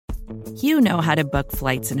You know how to book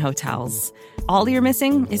flights and hotels. All you're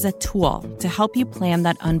missing is a tool to help you plan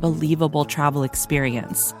that unbelievable travel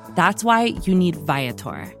experience. That's why you need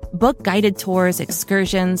Viator. Book guided tours,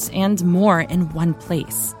 excursions, and more in one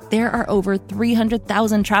place. There are over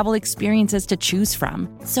 300,000 travel experiences to choose from,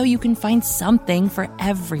 so you can find something for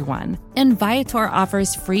everyone. And Viator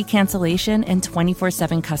offers free cancellation and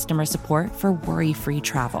 24/7 customer support for worry-free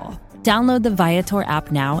travel. Download the Viator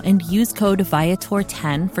app now and use code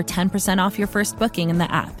Viator10 for 10% off your first booking in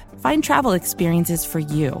the app. Find travel experiences for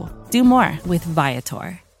you. Do more with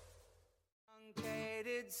Viator.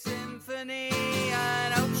 Symphony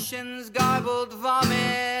and ocean's garbled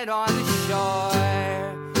vomit on the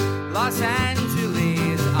shore. Los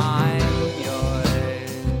Angeles, I'm yours.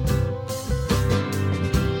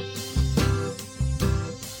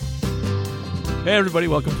 Hey everybody,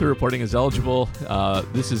 welcome to Reporting is Eligible.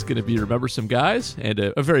 This is going to be Remember Some Guys and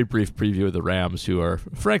a very brief preview of the Rams, who are,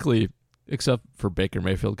 frankly, except for Baker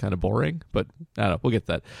Mayfield, kind of boring, but I don't know, we'll get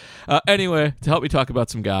to that. Anyway, to help me talk about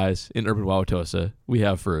some guys in Urban Wauwatosa, we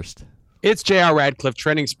have first... It's J.R. Radcliffe,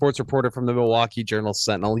 trending sports reporter from the Milwaukee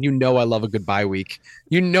Journal-Sentinel. You know I love a good bye week.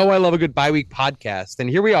 You know I love a good bye week podcast. And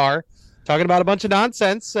here we are, talking about a bunch of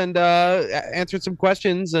nonsense and answered some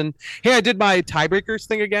questions. And hey, I did my tiebreakers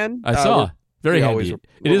thing again. I saw. Very handy.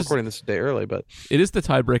 We're recording this a day early, but... It is the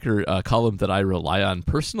tiebreaker column that I rely on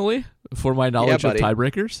personally for my knowledge of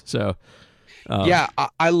tiebreakers. So...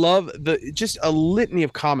 I love just a litany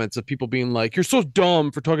of comments of people being like, "You're so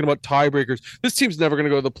dumb for talking about tiebreakers. This team's never going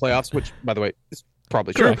to go to the playoffs," which, by the way, is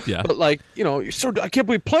probably true. Correct, yeah. But I can't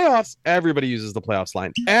believe playoffs. Everybody uses the playoffs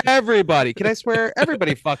line. Everybody. Can I swear?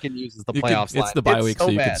 Everybody fucking uses the playoffs line. It's the bye week, so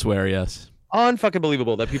you can swear. Yes. Unfucking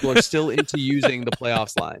believable that people are still into using the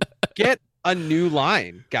playoffs line. Get a new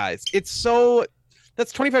line, guys.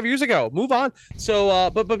 That's 25 years ago. Move on.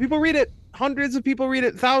 So, but people read it. Hundreds of people read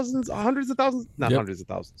it. Thousands, hundreds of thousands. Not hundreds of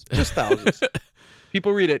thousands. Just thousands.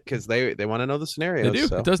 People read it because they want to know the scenarios. They do.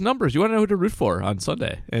 So. It does numbers. You want to know who to root for on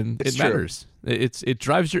Sunday, and it matters. It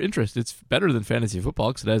drives your interest. It's better than fantasy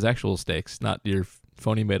football because it has actual stakes, not your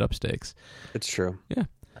phony made up stakes. It's true. Yeah.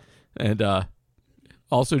 And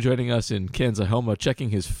also joining us in Kansahoma,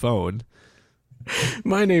 checking his phone.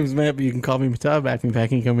 My name's Matt, but you can call me Matab, Acme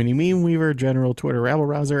Packing Company Meme Weaver, General Twitter Rabble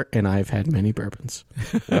Rouser, and I've had many bourbons.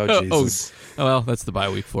 Oh, Jesus. Oh, well, that's the bye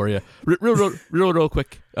week for you. Real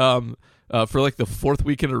quick. For like the fourth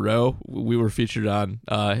week in a row, we were featured on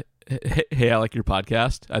Hey, I Like Your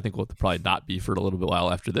Podcast. I think we'll probably not be for a little bit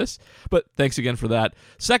while after this, but thanks again for that.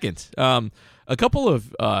 Second, a couple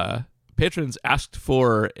of patrons asked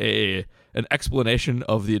for an explanation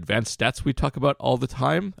of the advanced stats we talk about all the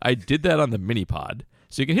time. I did that on the mini pod,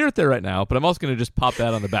 so you can hear it there right now, but I'm also going to just pop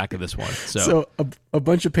that on the back of this one. So a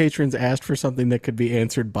bunch of patrons asked for something that could be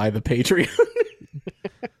answered by the Patreon.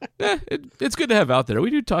 It's good to have out there.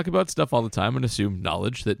 We do talk about stuff all the time and assume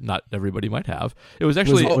knowledge that not everybody might have. It was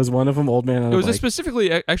actually was one of them Old Man on It was bike?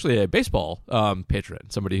 Specifically actually a baseball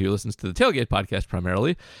patron, somebody who listens to the Tailgate podcast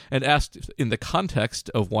primarily, and asked in the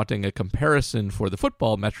context of wanting a comparison for the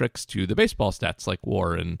football metrics to the baseball stats like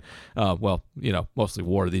WAR and mostly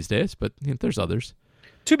WAR these days, but there's others.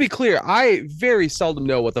 To be clear, I very seldom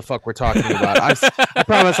know what the fuck we're talking about. I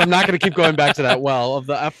promise I'm not going to keep going back to that well of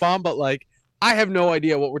the F-bomb, but I have no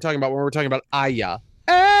idea what we're talking about when we're talking about Aya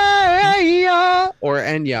or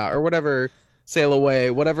Enya or whatever, sail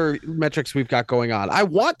away, whatever metrics we've got going on. I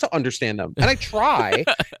want to understand them, and I try,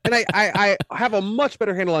 and I have a much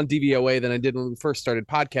better handle on DVOA than I did when we first started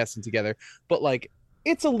podcasting together. But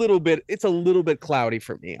it's a little bit cloudy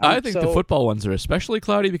for me. I think the football ones are especially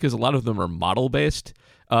cloudy because a lot of them are model based.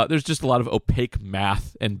 There's just a lot of opaque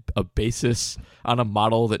math and a basis on a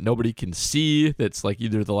model that nobody can see. That's like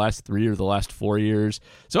either the last 3 or the last 4 years.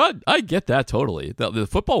 So I get that totally. The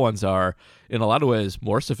football ones are in a lot of ways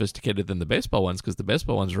more sophisticated than the baseball ones because the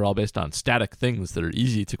baseball ones are all based on static things that are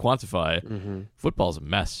easy to quantify. Mm-hmm. Football's a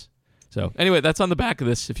mess. So anyway, that's on the back of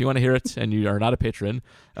this. If you want to hear it and you are not a patron,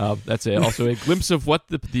 that's also a glimpse of what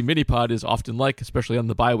the mini-pod is often like, especially on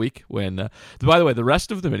the bye week. When, by the way, the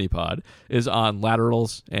rest of the mini-pod is on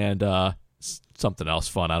laterals and something else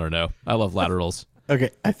fun. I don't know. I love laterals. Okay,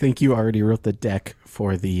 I think you already wrote the deck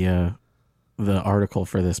for the article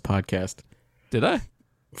for this podcast. Did I?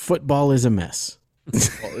 Football is a mess.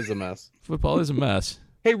 Football is a mess. Football is a mess.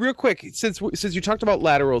 Hey, real quick, since you talked about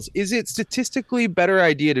laterals, is it statistically better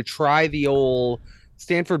idea to try the old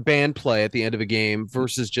Stanford band play at the end of a game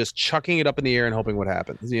versus just chucking it up in the air and hoping what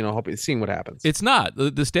happens. Seeing what happens. It's not.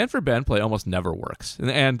 The Stanford band play almost never works.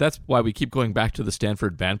 And that's why we keep going back to the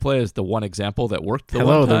Stanford band play as the one example that worked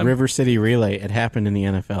Hello, one time. the River City Relay. It happened in the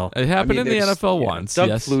NFL. It happened in the there's- NFL yeah, once. Doug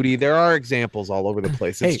yes. Flutie. There are examples all over the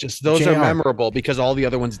place. It's Hey, just those JR. are memorable because all the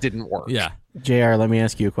other ones didn't work. Yeah. JR, let me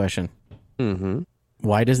ask you a question. Mm-hmm.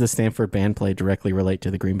 Why does the Stanford band play directly relate to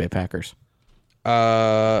the Green Bay Packers?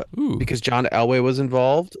 Ooh. Because John Elway was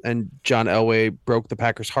involved and John Elway broke the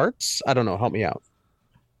Packers' hearts. I don't know. Help me out.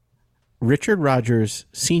 Richard Rodgers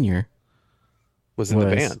Sr. Was in the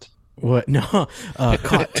band. What? No,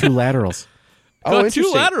 caught 2 laterals. Got 2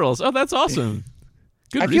 interesting. laterals. Oh, that's awesome.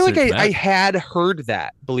 Good I feel like research, I Matt. had heard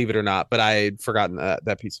that, believe it or not, but I had forgotten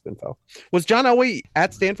that piece of info. Was John Elway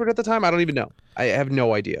at Stanford at the time? I don't even know. I have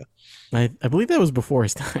no idea. I believe that was before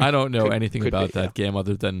his time. I don't know Could- anything could about be, that game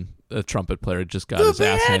other than a trumpet player just got the his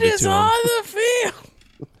ass band handed is to him. on the field.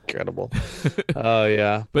 Incredible. Oh,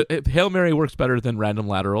 yeah. But Hail Mary works better than random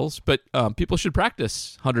laterals. But people should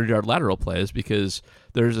practice 100-yard lateral plays because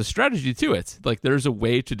there's a strategy to it. Like there's a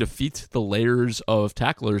way to defeat the layers of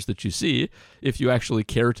tacklers that you see if you actually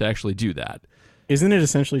care to actually do that. Isn't it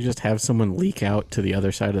essentially just have someone leak out to the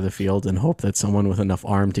other side of the field and hope that someone with enough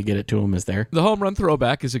arm to get it to him is there? The home run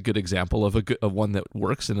throwback is a good example of of one that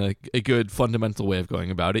works and a good fundamental way of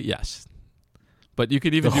going about it. Yes. But you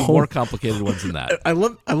could even The do home- more complicated ones than that. I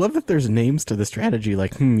love that there's names to the strategy.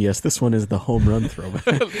 Like, yes, this one is the home run throwback.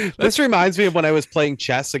 This reminds me of when I was playing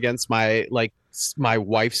chess against my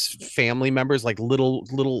wife's family members, like little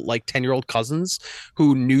like 10-year-old cousins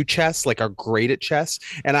who knew chess, like are great at chess.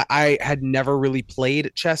 And I had never really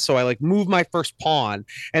played chess. So I like move my first pawn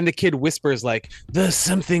and the kid whispers like the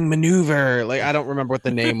something maneuver. Like, I don't remember what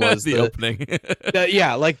the name was. the opening.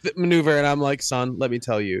 Like the maneuver. And I'm like, son, let me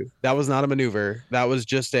tell you, that was not a maneuver. That was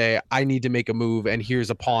just I need to make a move. And here's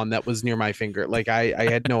a pawn that was near my finger. Like I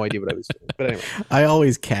had no idea what I was doing. But anyway. I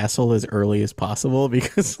always castle as early as possible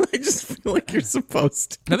because I just feel like you're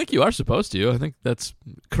supposed to. I think you are supposed to. I think that's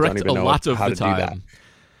correct even a know lot of how the to do that. time.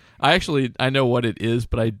 I know what it is,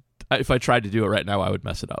 but if I tried to do it right now, I would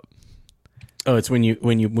mess it up. Oh, it's when you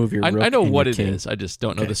move your rook I know and what your it king. is. I just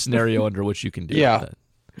don't know Okay. the scenario under which you can do Yeah. it.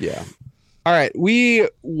 Yeah. All right. We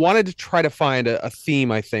wanted to try to find a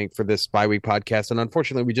theme, I think, for this bi-week podcast. And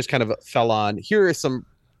unfortunately, we just kind of fell on. Here is some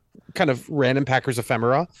kind of random Packers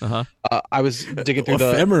ephemera. Uh-huh. I was digging through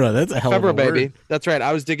the Ephemera. That's a hell of a ephemera, baby. word. That's right.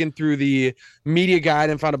 I was digging through the media guide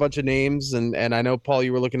and found a bunch of names. And I know, Paul,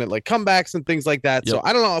 you were looking at like comebacks and things like that. So Yep.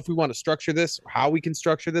 I don't know if we want to structure this, how we can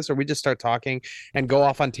structure this, or we just start talking and go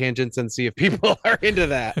off on tangents and see if people are into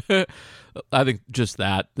that. I think just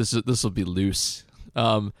that. This will be loose.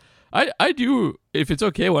 I do, if it's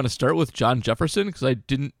okay, want to start with John Jefferson because I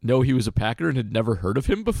didn't know he was a Packer and had never heard of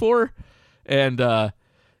him before, and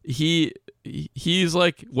he's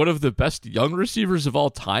like one of the best young receivers of all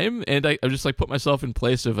time, and I just like put myself in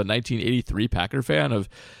place of a 1983 Packer fan of.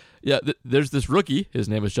 Yeah, there's this rookie. His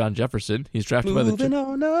name is John Jefferson. He's drafted by the. Moving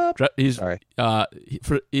on up. He's Sorry.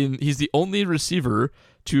 he's the only receiver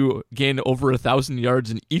to gain over 1,000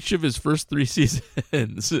 yards in each of his first 3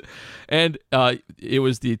 seasons, and it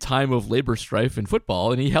was the time of labor strife in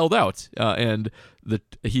football, and he held out, and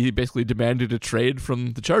he basically demanded a trade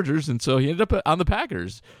from the Chargers, and so he ended up on the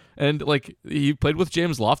Packers, and like he played with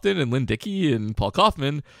James Lofton and Lynn Dickey and Paul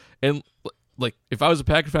Kaufman, and. Like, if I was a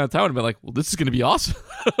Packer fan at the time, I'd be like, well, this is going to be awesome.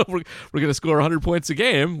 we're going to score 100 points a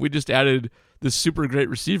game. We just added this super great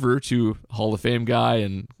receiver to Hall of Fame guy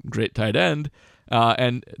and great tight end.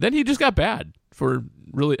 And then he just got bad for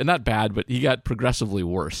really, not bad, but he got progressively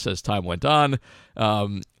worse as time went on.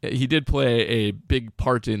 He did play a big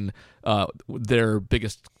part in their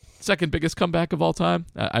second biggest comeback of all time.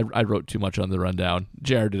 I wrote too much on the rundown.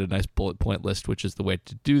 JR did a nice bullet point list, which is the way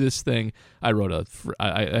to do this thing. I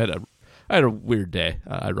had a weird day.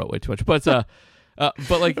 I wrote way too much, but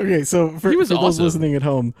like, Okay, so for He was those awesome. listening at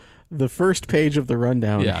home, the first page of the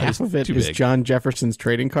rundown, Yeah, half it was of it too is big. John Jefferson's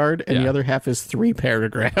trading card, and Yeah. the other half is 3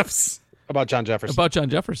 paragraphs. About John Jefferson. about John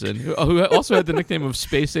Jefferson, who also had the nickname of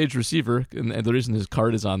Space Age Receiver, and the reason his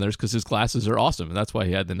card is on there is because his glasses are awesome, and that's why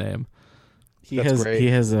he had the name. That's great. He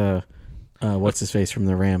has a what's his face from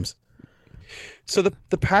the Rams. So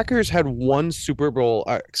the Packers had one one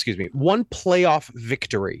playoff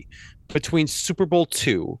victory between Super Bowl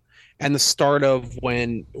II and the start of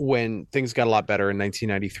when things got a lot better in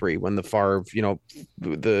 1993, when the Favre, the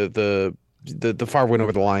Favre went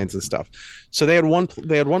over the Lions and stuff. So they had one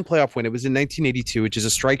playoff win. It was in 1982, which is a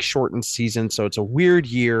strike shortened season, so it's a weird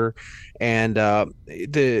year. And the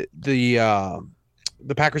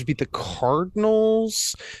the Packers beat the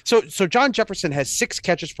Cardinals. So John Jefferson has 6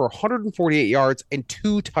 catches for 148 yards and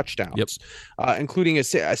 2 touchdowns, including a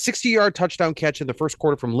 60-yard touchdown catch in the first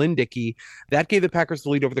quarter from Lynn Dickey. That gave the Packers the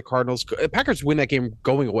lead over the Cardinals. Packers win that game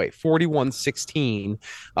going away, 41-16.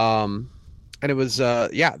 And it was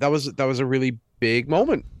that was a really big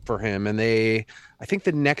moment for him. And I think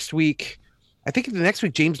the next week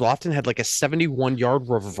James Lofton had like a 71-yard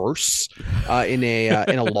reverse in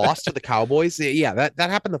a loss to the Cowboys. Yeah, that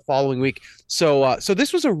happened the following week. So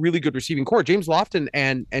this was a really good receiving core. James Lofton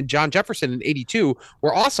and John Jefferson in 82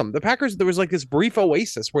 were awesome. The Packers, there was like this brief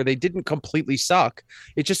oasis where they didn't completely suck.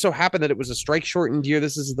 It just so happened that it was a strike shortened year.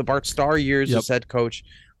 This is the Bart Starr years as head coach.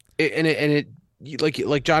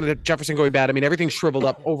 Like John Jefferson going bad. I mean, everything shriveled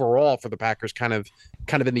up overall for the Packers kind of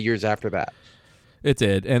in the years after that. It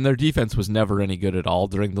did, and their defense was never any good at all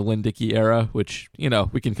during the Lynn Dickey era, which,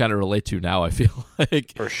 we can kind of relate to now, I feel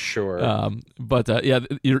like. For sure. But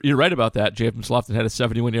you're right about that. James Lofton had a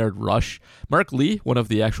 71-yard rush. Mark Lee, one of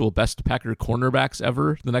the actual best Packer cornerbacks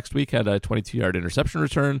ever, the next week had a 22-yard interception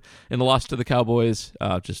return in the loss to the Cowboys.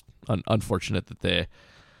 Just unfortunate that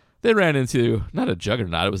they ran into, not a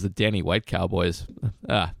juggernaut, it was the Danny White Cowboys.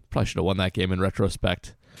 Probably should have won that game in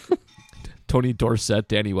retrospect. Tony Dorsett,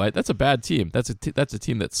 Danny White. That's a bad team. That's a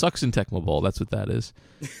team that sucks in Tecmo Bowl. That's what that is.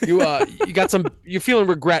 You're feeling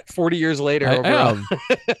regret 40 years later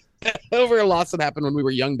over a loss that happened when we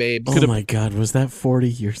were young babes. Oh my God, was that 40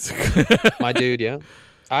 years ago? My dude, yeah.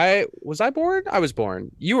 Was I born? I was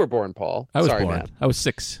born. You were born, Paul. I was Sorry, born. man. I was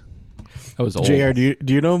 6. I was old. JR, do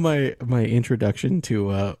you know my introduction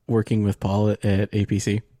to working with Paul at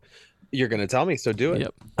APC? You're going to tell me, so do it.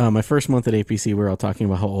 Yep. My first month at APC, we were all talking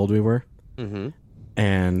about how old we were. Mm-hmm.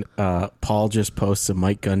 And Paul just posts a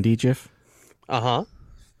Mike Gundy gif. I'm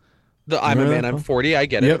a man, I'm 40. I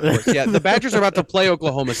get it, of course. Yeah, the Badgers are about to play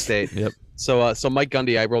Oklahoma State. Yep. So Mike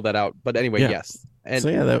Gundy, I rolled that out. But anyway, yes. And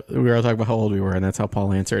we were all talking about how old we were, and that's how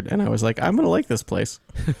Paul answered. And I was like, I'm going to like this place.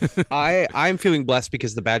 I'm feeling blessed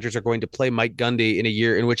because the Badgers are going to play Mike Gundy in a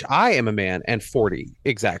year in which I am a man and 40.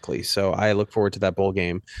 Exactly. So I look forward to that bowl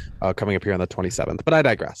game coming up here on the 27th. But I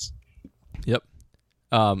digress. Yep.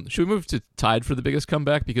 Should we move to tied for the biggest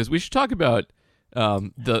comeback? Because we should talk about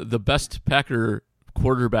the best Packer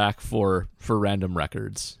quarterback for random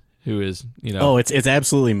records, who is, Oh, it's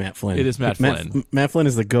absolutely Matt Flynn. It is Matt Flynn. Matt Flynn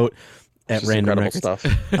is the GOAT at random records. Stuff.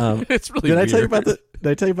 It's really did weird. Did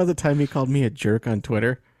I tell you about the time he called me a jerk on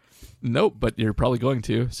Twitter? Nope, but you're probably going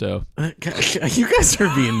to. So you guys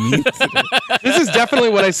are being mean today. This is definitely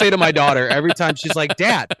what I say to my daughter every time she's like,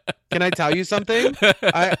 "Dad, can I tell you something?"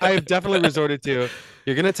 I've definitely resorted to,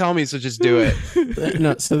 "You're gonna tell me, so just do it."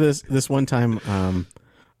 No, so this one time,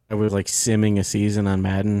 I was like simming a season on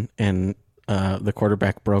Madden, and the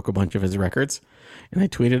quarterback broke a bunch of his records, and I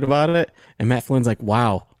tweeted about it, and Matt Flynn's like,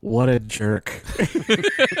 "Wow, what a jerk."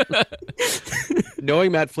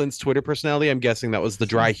 Knowing Matt Flynn's Twitter personality, I'm guessing that was the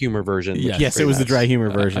dry humor version. Yes, it was the dry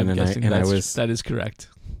humor version, that is correct.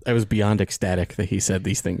 I was beyond ecstatic that he said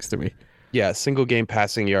these things to me. Yeah, single game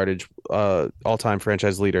passing yardage, all-time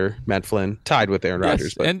franchise leader, Matt Flynn, tied with Aaron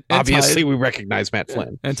Rodgers. But and obviously, we recognize Matt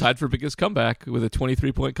Flynn. And tied for biggest comeback with a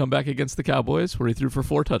 23-point comeback against the Cowboys, where he threw for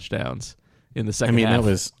 4 touchdowns in the second half. That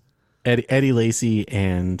was Eddie Lacy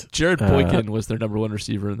and Jared Boykin was their number 1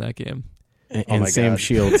 receiver in that game. And Sam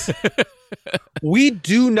Shields. We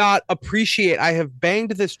do not appreciate, I have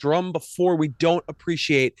banged this drum before, we don't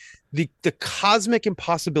appreciate the cosmic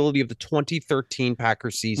impossibility of the 2013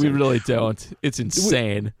 Packers season. We really don't. It's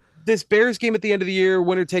insane. This Bears game at the end of the year,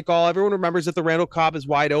 winner take all, everyone remembers that the Randall Cobb is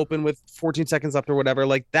wide open with 14 seconds left or whatever.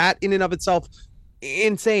 Like that in and of itself,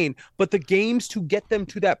 insane. But the games to get them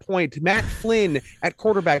to that point, Matt Flynn at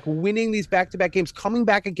quarterback winning these back-to-back games, coming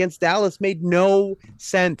back against Dallas made no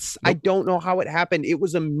sense. Nope. I don't know how it happened. It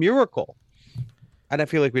was a miracle. And I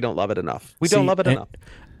feel like we don't love it enough. We don't love it enough.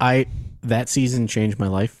 That season changed my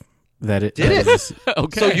life. Did it?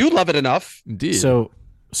 Okay. So you love it enough. Indeed. So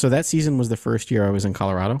that season was the first year I was in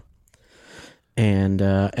Colorado. And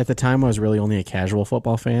at the time I was really only a casual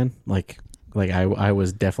football fan. Like I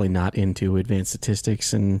was definitely not into advanced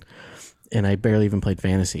statistics, and I barely even played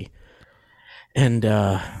fantasy. And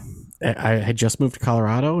I had just moved to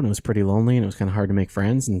Colorado, and it was pretty lonely, and it was kind of hard to make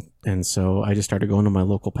friends. And so I just started going to my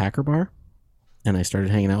local Packer bar, and I started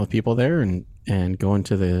hanging out with people there and going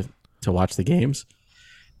to watch the games.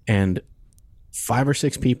 And 5 or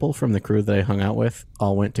 6 people from the crew that I hung out with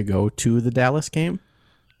all went to go to the Dallas game.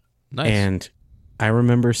 Nice. And I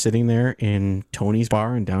remember sitting there in Tony's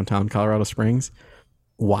bar in downtown Colorado Springs,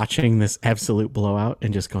 watching this absolute blowout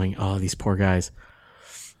and just going, "Oh, these poor guys."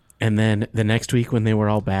 And then the next week when they were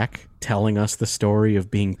all back, telling us the story of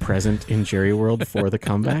being present in Jerry World for the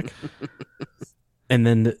comeback. And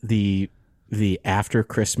then the after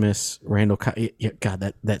Christmas Randall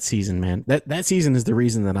God, that season, man. That season is the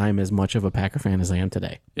reason that I'm as much of a Packer fan as I am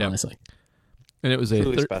today, honestly. And it was a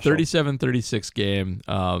 37-36 game.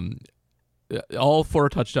 All 4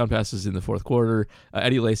 touchdown passes in the fourth quarter.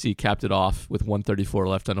 Eddie Lacy capped it off with 1:34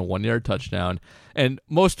 left on a 1-yard touchdown. And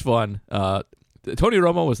most fun, Tony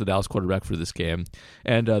Romo was the Dallas quarterback for this game,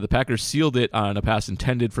 and the Packers sealed it on a pass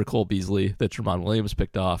intended for Cole Beasley that Tramon Williams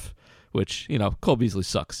picked off, which, Cole Beasley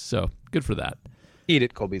sucks, so good for that. Eat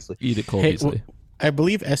it, Cole Beasley. Eat it, Cole Beasley. I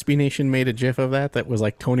believe SB Nation made a GIF of that was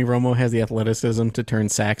like Tony Romo has the athleticism to turn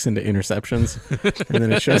sacks into interceptions, and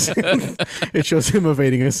then it shows him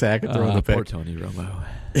evading a sack and throwing the pick. Poor Tony Romo.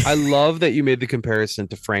 I love that you made the comparison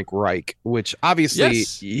to Frank Reich, which obviously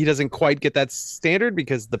he doesn't quite get that standard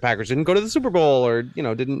because the Packers didn't go to the Super Bowl or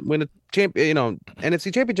didn't win a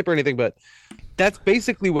NFC championship or anything. But that's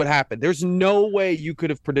basically what happened. There's no way you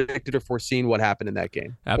could have predicted or foreseen what happened in that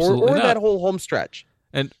game, Absolutely or not. that whole home stretch.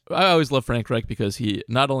 And I always love Frank Reich because he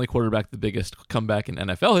not only quarterbacked the biggest comeback in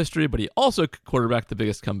NFL history, but he also quarterbacked the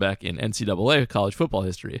biggest comeback in NCAA college football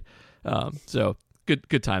history. So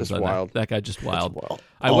good times on that. That guy just wild.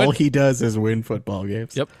 All he does is win football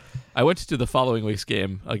games. Yep. I went to the following week's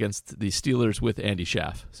game against the Steelers with Andy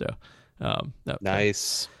Schaff. So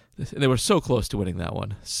nice. They were so close to winning that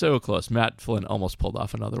one. So close. Matt Flynn almost pulled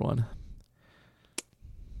off another one.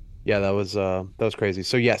 Yeah, that was crazy.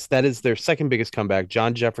 So yes, that is their second biggest comeback.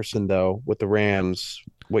 John Jefferson, though, with the Rams.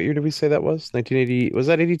 What year did we say that was? 1980? Was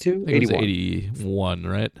that 82? 81. 81,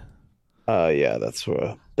 right? Yeah,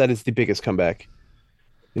 that is the biggest comeback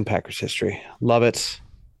in Packers history. Love it.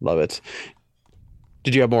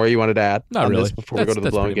 Did you have more you wanted to add? Not really. This before we go to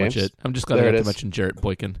the blown games. Much it. I'm just glad I got to mention Jarrett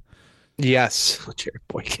Boykin. Yes, Jarrett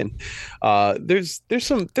Boykin. There's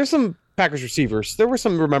some Packers receivers. There were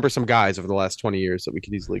some guys over the last 20 years that we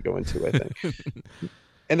could easily go into, I think.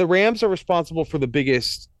 And the Rams are responsible for the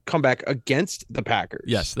biggest comeback against the Packers.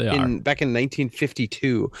 Yes, they are. Back in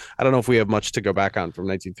 1952. I don't know if we have much to go back on from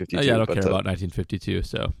 1952. Yeah, I don't care about 1952,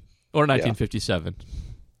 or 1957.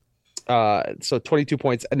 So 22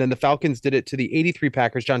 points. And then the Falcons did it to the 83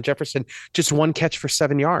 Packers. John Jefferson, just one catch for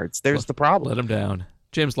 7 yards. There's the problem. Let him down.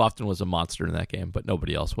 James Lofton was a monster in that game, but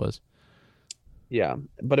nobody else was. Yeah,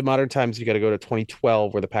 but in modern times, you got to go to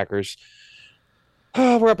 2012, where the Packers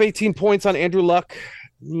were up 18 points on Andrew Luck.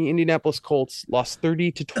 The Indianapolis Colts lost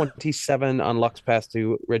 30-27 on Luck's pass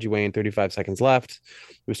to Reggie Wayne. 35 seconds left.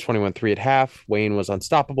 It was 21-3 at half. Wayne was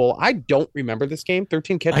unstoppable. I don't remember this game.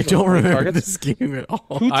 13 catches. I don't remember this game at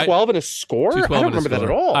all. 212 and a score. I don't remember that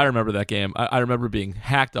at all. I remember that game. I remember being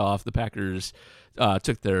hacked off. The Packers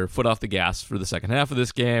took their foot off the gas for the second half of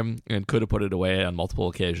this game and could have put it away on multiple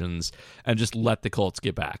occasions and just let the Colts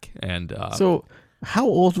get back. And so, how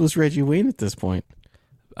old was Reggie Wayne at this point?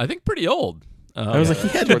 I think pretty old. I was like, he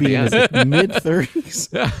had to be in his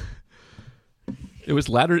mid-30s. Yeah. It was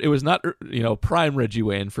latter. It was not, prime Reggie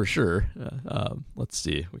Wayne for sure. Let's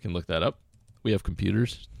see. We can look that up. We have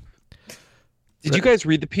computers. Did you guys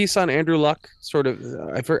read the piece on Andrew Luck? Sort of.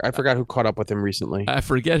 I forgot who caught up with him recently. I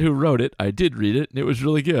forget who wrote it. I did read it, and it was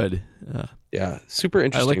really good. Yeah, super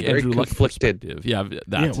interesting. I like very Andrew Luck's conflicted. perspective.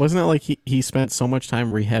 Yeah, wasn't it like he spent so much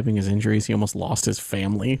time rehabbing his injuries, he almost lost his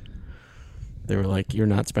family? They were like, "You're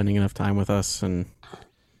not spending enough time with us," and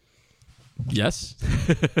yes.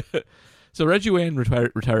 So Reggie Wayne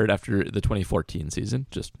retired after the 2014 season.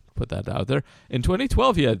 Just put that out there. In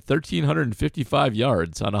 2012, he had 1,355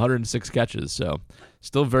 yards on 106 catches. So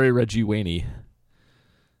still very Reggie Wayne-y.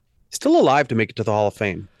 Still alive to make it to the Hall of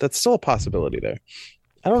Fame. That's still a possibility there.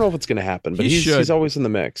 I don't know if it's going to happen, but he's always in the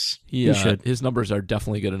mix. He should. His numbers are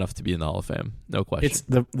definitely good enough to be in the Hall of Fame. No question. It's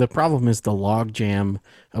the problem is the logjam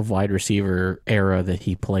of wide receiver era that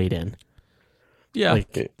he played in. Yeah,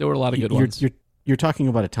 there were a lot of good ones. You're talking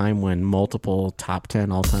about a time when multiple top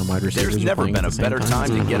 10 all-time wide receivers. There's never been a better time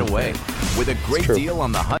to get away with a great deal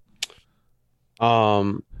on the hunt.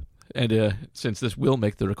 And since this will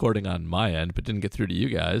make the recording on my end, but didn't get through to you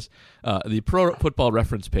guys, the Pro Football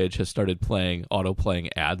Reference page has started auto-playing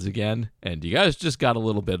ads again, and you guys just got a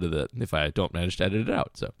little bit of it if I don't manage to edit it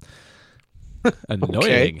out. So annoying.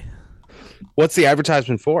 Okay. What's the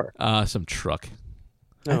advertisement for? Some truck.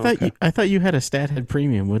 I thought you had a StatHead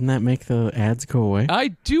Premium. Wouldn't that make the ads go away? I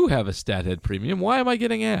do have a StatHead Premium. Why am I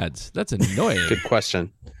getting ads? That's annoying. Good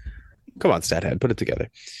question. Come on, StatHead, put it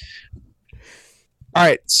together. All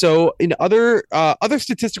right. So in other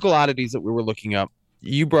statistical oddities that we were looking up,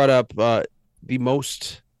 you brought up the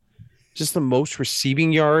most just the most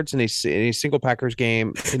receiving yards in a single Packers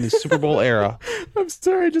game in the Super Bowl era. I'm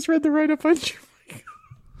sorry, I just read the write-up on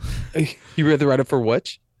You read the write-up for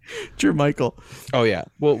which? Jermichael. Oh yeah,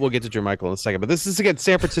 we'll get to Jermichael in a second. But this is against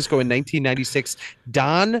San Francisco in 1996.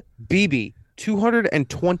 Don Beebe,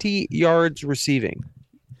 220 yards receiving.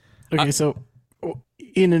 Okay, so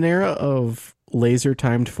in an era of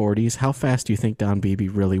laser-timed 40s, how fast do you think Don Beebe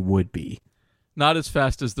really would be? Not as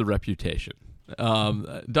fast as the reputation.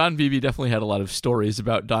 Don Beebe definitely had a lot of stories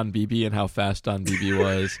about Don Beebe and how fast Don Beebe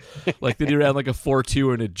was. Like that he ran like a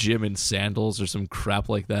 4.2 in a gym in sandals or some crap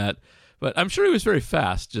like that. But I'm sure he was very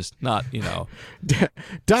fast, just not,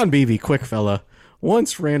 Don Beebe, quick fella,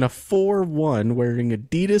 once ran a 4.1 wearing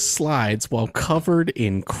Adidas slides while covered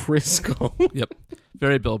in Crisco. Yep.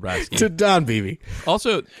 Very Bill Bradsky. To Don Beebe.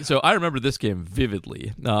 Also, so I remember this game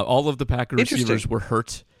vividly. All of the Packer receivers were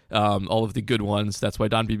hurt. All of the good ones. That's why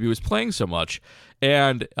Don Beebe was playing so much.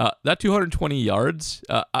 And that 220 yards,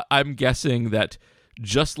 I'm guessing that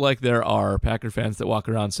just like there are Packer fans that walk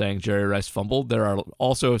around saying Jerry Rice fumbled, there are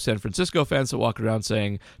also San Francisco fans that walk around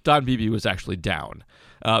saying Don Beebe was actually down.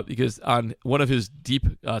 Because on one of his deep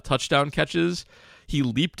touchdown catches, he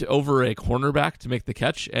leaped over a cornerback to make the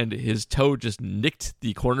catch, and his toe just nicked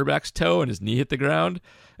the cornerback's toe, and his knee hit the ground.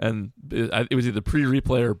 And it was either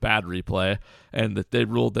pre-replay or bad replay, and that they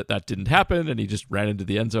ruled that didn't happen, and he just ran into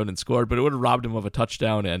the end zone and scored. But it would have robbed him of a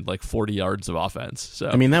touchdown and like 40 yards of offense. So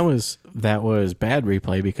I mean, that was bad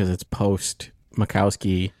replay because it's post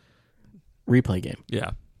Mikowski replay game.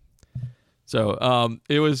 Yeah. So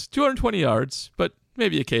it was 220 yards, but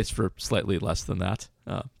maybe a case for slightly less than that.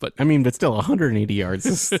 But I mean, but still 180 yards.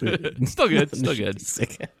 Is still good. Still good.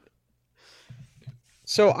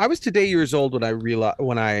 So I was today years old when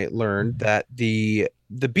I learned that the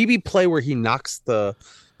Beebe play where he knocks the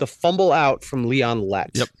fumble out from Leon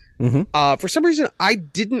Lett. Yep. Mm-hmm. For some reason, I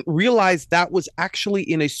didn't realize that was actually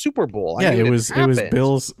in a Super Bowl. Yeah, I mean, it was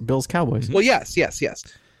Bills Cowboys. Well, yes.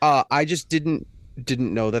 I just didn't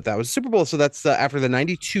know that was Super Bowl. So that's after the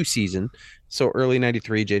 92 season. So early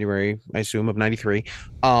 93, January, I assume, of 93.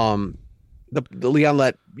 The Leon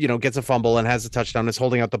Lett, gets a fumble and has a touchdown, is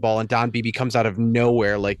holding out the ball, and Don Beebe comes out of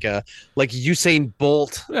nowhere like Usain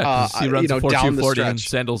Bolt. Yeah, he runs a 4.2 down the 40 in stretch.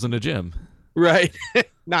 sandals in a gym. Right.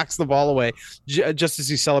 Knocks the ball away just as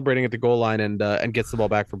he's celebrating at the goal line and gets the ball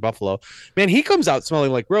back for Buffalo. Man, he comes out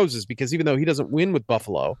smelling like roses because even though he doesn't win with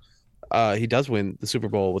Buffalo, he does win the Super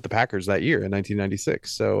Bowl with the Packers that year in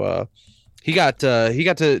 1996. So he got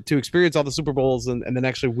to experience all the Super Bowls and then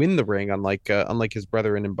actually win the ring, unlike his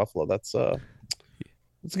brethren in Buffalo. That's a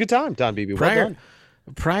good time, Don Beebe.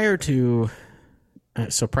 Prior to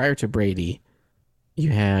Brady, you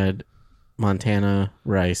had Montana,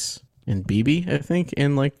 Rice, and Beebe, I think,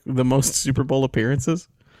 in like the most Super Bowl appearances.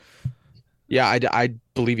 Yeah, I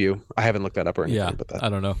believe you. I haven't looked that up or anything. Yeah, but that. I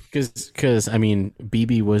don't know. Because I mean,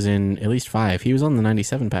 Beebe was in at least 5. He was on the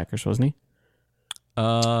 97 Packers, wasn't he?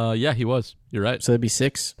 Yeah, he was. You're right. So that'd be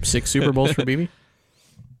 6 Super Bowls for Beebe.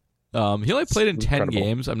 He only played in 10 incredible.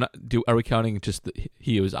 games. Are we counting just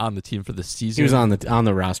he was on the team for the season? He was on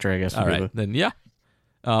the roster, I guess. All right, then yeah.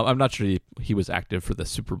 I'm not sure he was active for the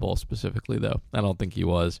Super Bowl specifically, though. I don't think he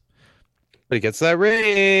was. But he gets that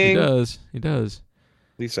ring. He does.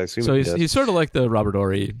 At least I assume So he does. he's sort of like the Robert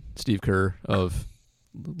Horry, Steve Kerr of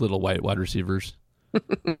little white wide receivers.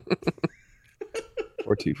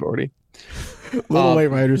 4-2-40. Little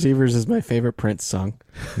White Wide Receivers is my favorite Prince song.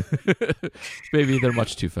 Maybe they're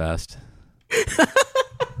much too fast.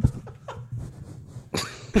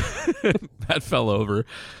 That fell over.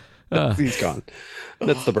 He's gone.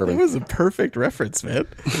 That's the That bourbon. was a perfect reference, man.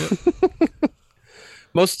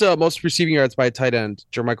 Most receiving yards by a tight end,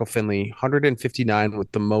 Jermichael Finley, 159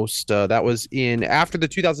 with the most. That was in after the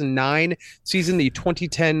 2009 season, the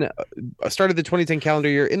 2010 started the 2010 calendar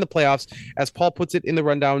year in the playoffs. As Paul puts it in the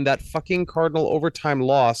rundown, that fucking Cardinal overtime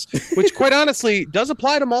loss, which quite honestly does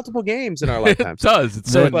apply to multiple games in our It lifetimes. does.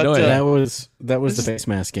 It's so But, annoying. That was the face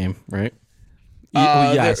mask game, right?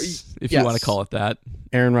 Yes, if you yes. want to call it that.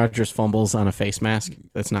 Aaron Rodgers fumbles on a face mask.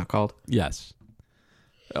 That's not called. Yes.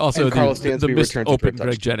 Also, And Carlos the Dansby missed returns it for a open touchdown.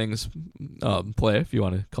 Greg Jennings play, if you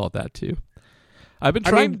want to call it that too. I've been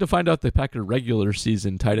trying to find out the Packer regular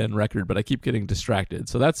season tight end record, but I keep getting distracted.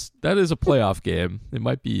 So that is a playoff game. It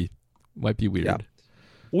might be weird. Yeah.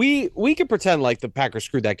 We could pretend like the Packers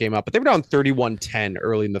screwed that game up, but they were down 31-10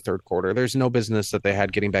 early in the third quarter. There's no business that they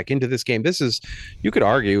had getting back into this game. This is, you could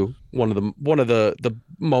argue, one of the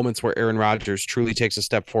moments where Aaron Rodgers truly takes a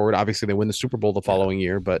step forward. Obviously, they win the Super Bowl the following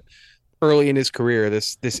year, but early in his career,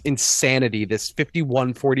 this insanity, this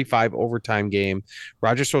 51-45 overtime game.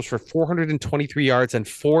 Rodgers throws for 423 yards and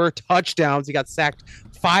 4 touchdowns. He got sacked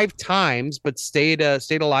 5 times, but stayed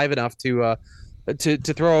alive enough to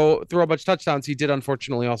throw a bunch of touchdowns. He did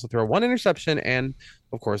unfortunately also throw 1 interception and,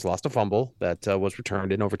 of course, lost a fumble that was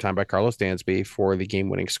returned in overtime by Carlos Dansby for the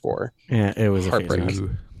game-winning score. Yeah, it was a face Heartbreaking.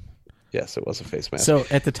 mask. Yes, it was a face mask. So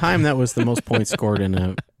at the time, that was the most points scored in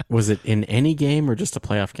a. Was it in any game or just a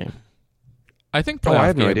playoff game? I think I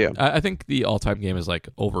have no game- idea. I think the all-time game is like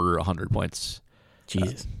over 100 points.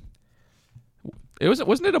 Jesus.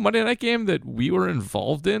 Wasn't it a Monday night game that we were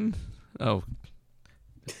involved in? Oh,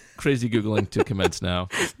 crazy Googling to commence now.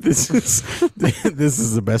 This is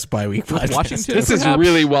the best bye week podcast. Washington? This is Perhaps?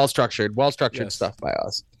 really well structured Yes. stuff by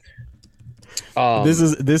us.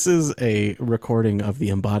 This is a recording of the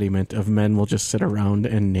embodiment of men will just sit around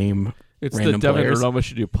and name It's the random Devin players. Aroma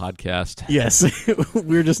should do podcast. Yes,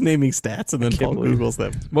 we're just naming stats and then Paul believe Googles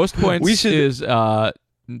them. Most points We should- is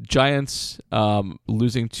Giants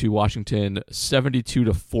losing to Washington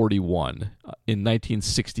 72-41 in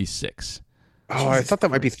 1966. Oh, I thought that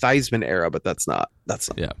might be Theismann era, but that's not.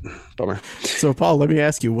 Yeah. Bummer. So, Paul, let me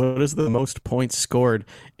ask you, what is the most points scored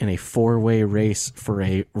in a 4-way race for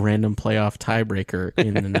a random playoff tiebreaker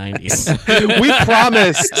in the 90s?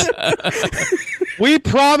 We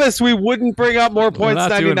promised we wouldn't bring up more We're points.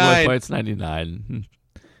 not doing 99. more points 99.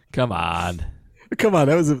 Come on. Come on,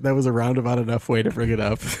 that was a roundabout enough way to bring it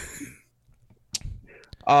up.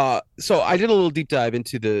 So I did a little deep dive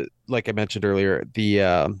into like I mentioned earlier,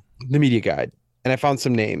 the media guide, and I found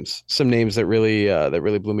some names that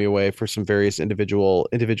really blew me away for some various individual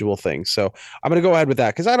things. So I'm gonna go ahead with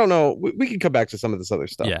that because I don't know. We can come back to some of this other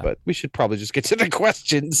stuff, Yeah. but we should probably just get to the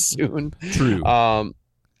questions soon. True.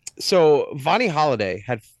 So Vonnie Holliday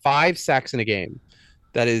had 5 sacks in a game.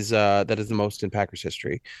 That is the most in Packers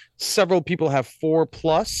history. Several people have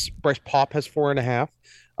 4+. Bryce Paup has 4.5.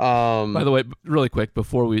 By the way, really quick,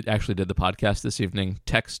 before we actually did the podcast this evening,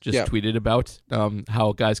 Tex just tweeted about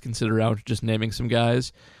how guys can sit around just naming some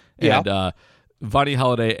guys. And Vonnie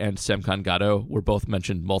Holliday and Samkon Gado were both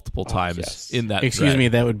mentioned multiple times yes. in that Excuse thread. me,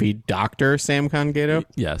 that would be Dr. Samkon Gado?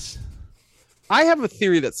 Yes. I have a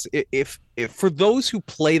theory that's if for those who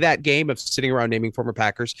play that game of sitting around naming former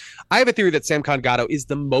Packers, I have a theory that Samkon Gado is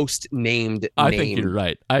the most named I name. think you're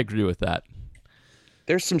right. I agree with that.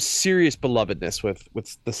 There's some serious belovedness with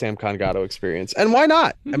the Samkon Gado experience. And why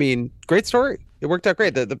not? I mean, great story. It worked out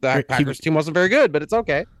great. The Packers team wasn't very good, but it's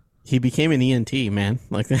okay. He became an ENT, man.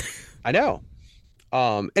 Like that. I know.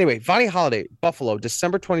 Anyway, Vonnie Holliday, Buffalo,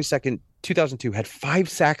 December 22nd, 2002, had 5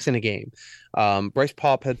 sacks in a game. Bryce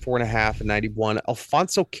Paup had 4.5 and 91.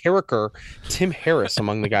 Alfonso Carricker, Tim Harris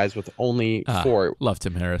among the guys with only 4. Love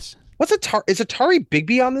Tim Harris. What's is Atari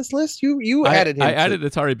Bigby on this list? You added him. I added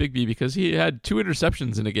Atari Bigby because he had 2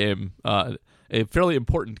 interceptions in a game, a fairly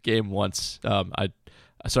important game once. I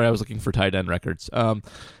was looking for tight end records. I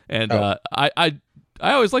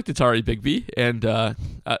always liked Atari Bigby, and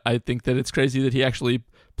I think that it's crazy that he actually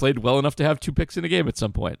played well enough to have 2 picks in a game at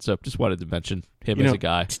some point. So just wanted to mention him as a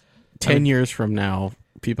guy. 10 years from now,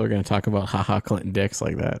 people are going to talk about Clinton Dix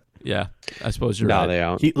like that. Yeah, I suppose you're No, right. they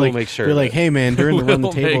don't. We'll make sure. They're like, hey man, during the run the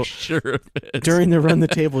We'll table, make sure of it. during the run the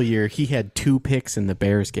table year, he had 2 picks in the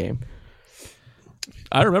Bears game.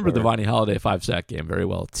 I remember the Vonnie Holliday 5-sack game very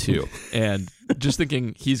well too, and just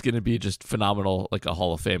thinking he's going to be just phenomenal, like a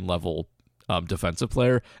Hall of Fame level defensive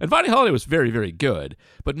player. And Vonnie Holliday was very, very good,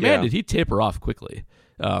 but man, did he taper off quickly.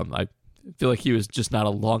 I feel like he was just not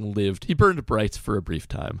a long-lived. He burned bright for a brief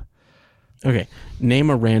time. Okay,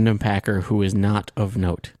 name a random Packer who is not of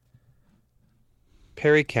note.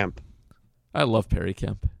 Perry Kemp. I love Perry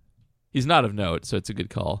Kemp. He's not of note, so it's a good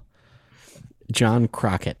call. John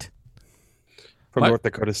Crockett. From North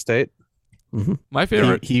Dakota State. My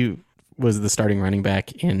favorite. He was the starting running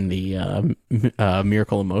back in the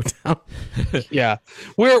Miracle in Motown. Yeah,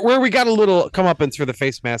 where we got a little comeuppance for the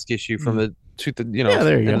face mask issue from the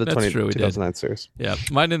there you end go. of the That's true, we did. 2009 series. Yeah,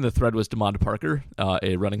 mine in the thread was DeMond Parker,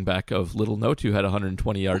 a running back of Little Note who had a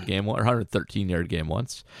 120-yard game or 113-yard game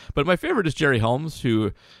once. But my favorite is Jerry Holmes,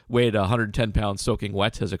 who weighed 110 pounds soaking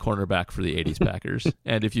wet as a cornerback for the 80s Packers.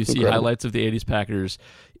 And if you see highlights of the 80s Packers,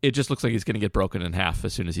 it just looks like he's going to get broken in half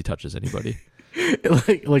as soon as he touches anybody.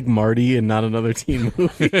 like Marty and Not Another Teen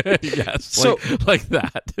Movie. Yes, So- like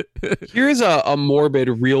that. Here's a morbid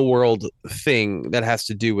real world thing that has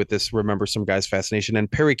to do with this Remember Some Guys fascination, and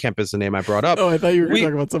Perry Kemp is the name I brought up. Oh, I thought you were going We- to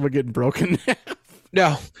talk about someone getting broken.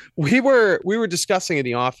 No, we were discussing in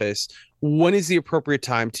the office when is the appropriate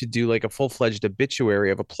time to do like a full-fledged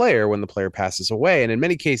obituary of a player when the player passes away. And in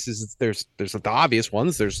many cases, there's the obvious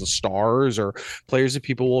ones. There's the stars or players that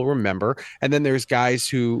people will remember, and then there's guys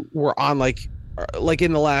who were on like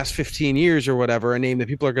in the last 15 years or whatever, a name that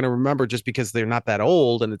people are going to remember just because they're not that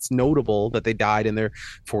old and it's notable that they died in their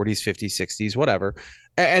 40s, 50s, 60s, whatever.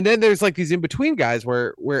 And then there's like these in between guys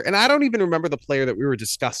where and I don't even remember the player that we were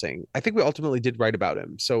discussing. I think we ultimately did write about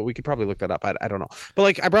him, so we could probably look that up. I don't know, but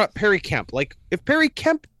like I brought up Perry Kemp. Like if Perry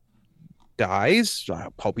Kemp dies,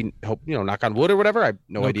 hope knock on wood or whatever. I have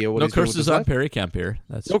no idea what. No he's doing with curses his on life. Perry Kemp here.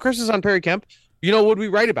 That's No curses on Perry Kemp. Would we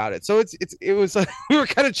write about it? So it was we were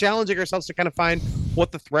kind of challenging ourselves to kind of find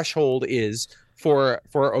what the threshold is for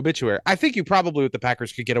obituary. I think you probably with the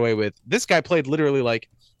Packers could get away with this guy played literally like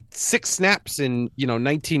 6 snaps in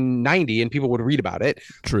 1990 and people would read about it.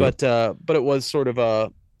 true. But it was sort of a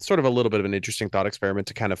little bit of an interesting thought experiment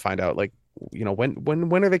to kind of find out like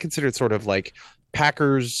when are they considered sort of like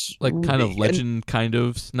Packers like kind of legend, kind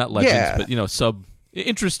of not legends, Yeah. but sub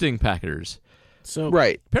interesting Packers. So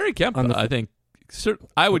right. Perry Kemp, I think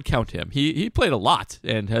I would count him. He played a lot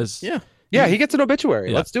and has Yeah, he gets an obituary.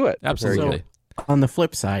 Yeah, Let's do it. absolutely. on the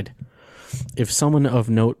flip side, if someone of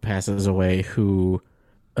note passes away who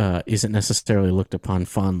isn't necessarily looked upon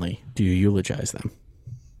fondly, do you eulogize them?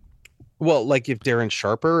 Well, like if Darren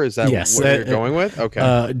Sharper, is that Yes, what you're going with? Okay.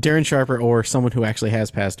 Darren Sharper or someone who actually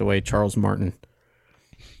has passed away, Charles Martin.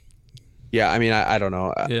 Yeah, I mean, I don't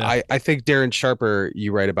know. Yeah. I think Darren Sharper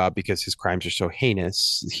you write about because his crimes are so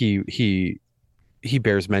heinous. He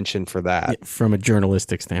bears mention for that. From a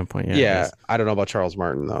journalistic standpoint, yeah. Yeah, I don't know about Charles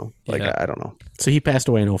Martin though. Like Yeah. I don't know. So he passed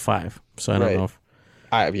away in 2005. So I don't Right. know if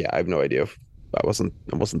I have no idea. I wasn't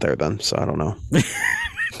there then, so I don't know.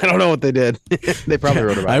 I don't know what they did. They probably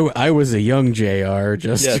wrote about it. I was a young JR.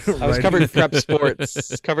 Just Yes, I was writing- covering prep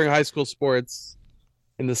sports, covering high school sports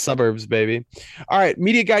in the suburbs, baby. All right,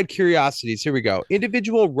 media guide curiosities. Here we go.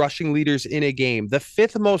 Individual rushing leaders in a game. The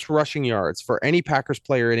 5th most rushing yards for any Packers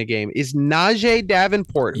player in a game is Najee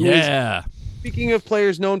Davenport, who is, Yeah. speaking of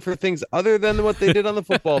players known for things other than what they did on the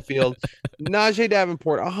football field, Najee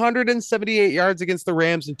Davenport, 178 yards against the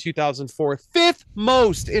Rams in 2004, 5th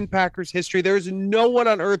most in Packers history. There is no one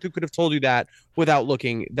on earth who could have told you that without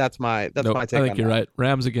looking. That's my Nope, my take. I think on you're that. right.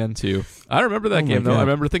 Rams again too. I remember that Oh my game though. God. I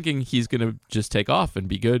remember thinking he's gonna just take off and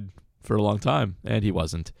be good for a long time, and he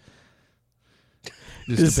wasn't.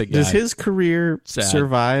 Just a big Does guy. his career Sad.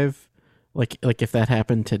 survive? Like if that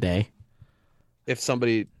happened today, If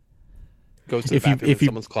somebody goes to the If you- bathroom if in you-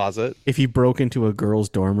 someone's closet, if he broke into a girl's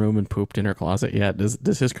dorm room and pooped in her closet, yeah,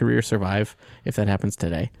 does his career survive if that happens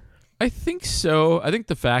today? I think so. I think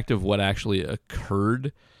the fact of what actually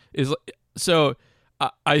occurred is so.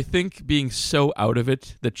 I think being so out of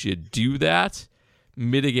it that you do that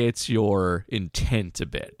mitigates your intent a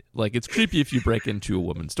bit. Like it's creepy if you break into a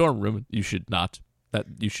woman's dorm room. You should not. That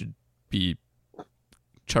you should be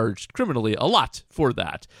charged criminally a lot for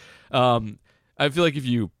that. I feel like if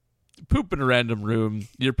you poop in a random room,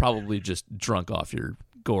 you're probably just drunk off your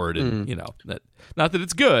gourd, and that. Not that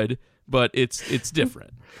it's good, but it's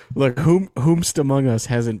different. Look, whomst among us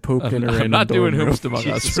hasn't pooped in a random I'm not dorm doing room? whomst among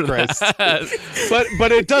us Jesus for Christ. that.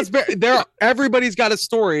 but it does. Everybody's got a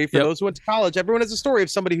story. For Yep. those who went to college, everyone has a story of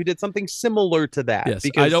somebody who did something similar to that. Yes,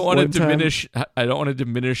 because I don't want to one time- diminish. I don't want to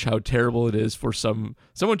diminish how terrible it is for someone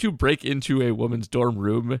to break into a woman's dorm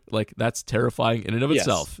room. Like that's terrifying in and of Yes.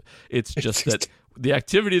 itself. It's just that the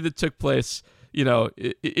activity that took place,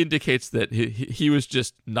 it indicates that he was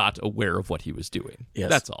just not aware of what he was doing. Yes.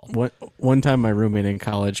 That's all. One time, my roommate in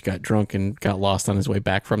college got drunk and got lost on his way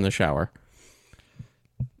back from the shower.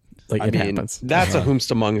 Like it happens. That's a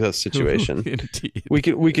whomst among us situation. Indeed. We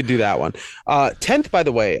could do that one. 10th, by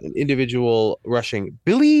the way, an individual rushing.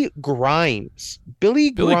 Billy Grimes.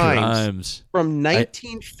 Billy Grimes from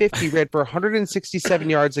 1950 ran for 167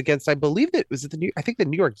 yards against, I believe it was the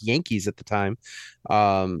New York Yankees at the time.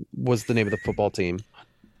 Was the name of the football team.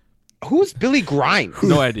 Who's Billy Grimes?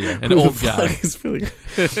 No idea. An Who the old fuck guy. is Billy-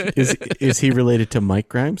 is he related to Mike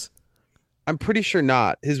Grimes? I'm pretty sure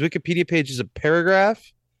not. His Wikipedia page is a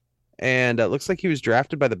paragraph. And it looks like he was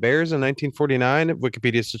drafted by the Bears in 1949.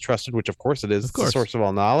 Wikipedia is trusted, which of course it is. It's the course. source of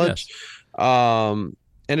all knowledge.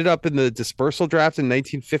 Ended up in the dispersal draft in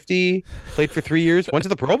 1950. Played for 3 years. Went to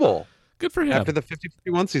the Pro Bowl Good for him. after the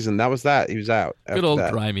 50-51 season. That was that. He was out. Good after old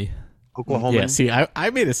that. Grimy. Oklahoma. Yeah, see, I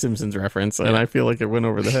made a Simpsons reference, and I feel like it went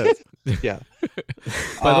over the head. Yeah.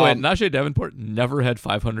 By the way, Najee Davenport never had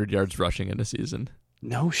 500 yards rushing in a season.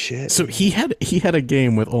 No shit. So he had a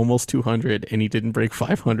game with almost 200, and he didn't break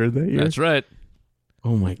 500 that year. That's right.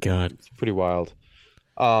 Oh my god! It's pretty wild.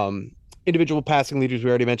 Individual passing leaders, we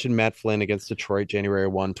already mentioned Matt Flynn against Detroit, January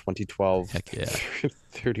 1, 2012. Heck yeah.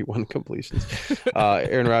 31 completions.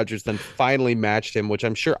 Aaron Rodgers then finally matched him, which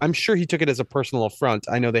I'm sure he took it as a personal affront.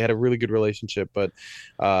 I know they had a really good relationship, but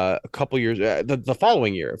a couple years, the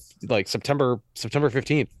following year, like September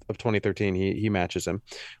 15th of 2013, he matches him.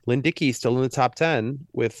 Lynn Dickey still in the top 10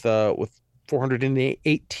 with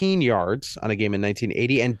 418 yards on a game in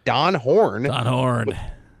 1980, and Don Horn.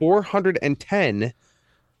 410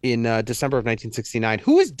 in December of 1969.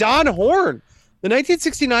 Who is Don Horn? The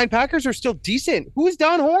 1969 Packers are still decent. Who is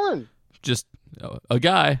Don Horn? Just a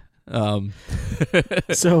guy.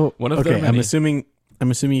 So one of okay, the I'm many. assuming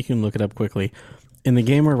you can look it up quickly. In the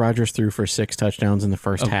game where Rodgers threw for 6 touchdowns in the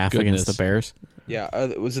first half goodness. against the Bears, Yeah,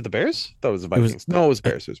 was it the Bears? That was the Vikings. No, it was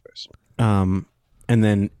Bears. It was Bears. and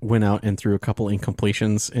then went out and threw a couple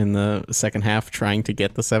incompletions in the second half, trying to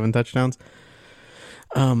get the 7 touchdowns.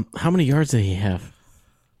 How many yards did he have?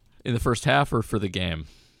 In the first half or for the game?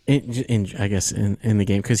 I guess in the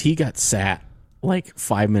game, because he got sat like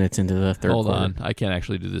 5 minutes into the third Hold quarter. on. I can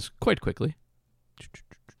actually do this quite quickly.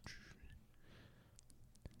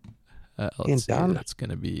 Let's see. Don- That's going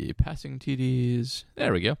to be passing TDs.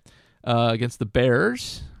 There we go. Against the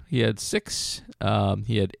Bears, he had 6.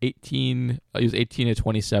 He had 18. He was 18 to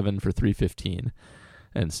 27 for 315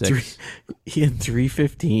 and 6. He had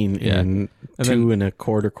 315 Yeah. in And two then- and a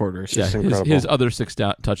quarter quarters. Yeah, Just his incredible. other 6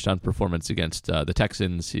 touchdown performance against the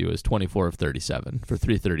Texans, he was 24 of 37 for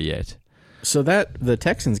 338. So the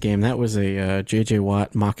Texans game, that was a J.J.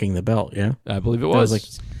 Watt mocking the belt, yeah? I believe it That was.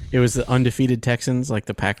 was it was the undefeated Texans, like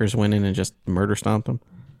the Packers went in and just murder stomped them.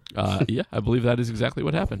 Yeah, I believe that is exactly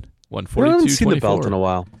what happened. We haven't seen the 142-24. belt in a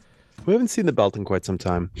while. We haven't seen the belt in quite some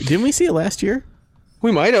time. Didn't we see it last year?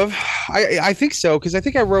 We might have. I think so, because I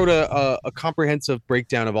think I wrote a comprehensive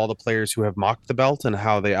breakdown of all the players who have mocked the belt and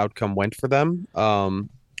how the outcome went for them.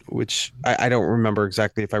 Which I don't remember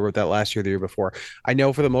exactly if I wrote that last year or the year before. I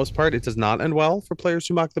know for the most part it does not end well for players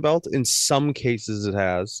who mock the belt. In some cases it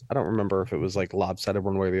has. I don't remember if it was like lopsided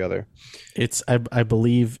one way or the other. It's I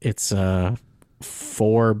believe it's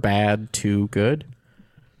 4 bad, 2 good.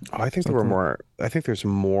 Oh, I think there were more. I think there's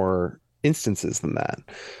more instances than that.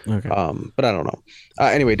 Okay. But I don't know.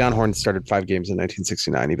 Anyway, Don Horn started 5 games in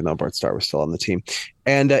 1969, even though Bart Starr was still on the team.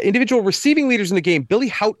 And individual receiving leaders in the game: Billy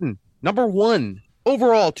Houghton, number 1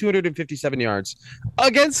 overall, 257 yards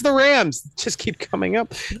against the Rams. Just keep coming up.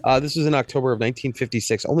 This was in October of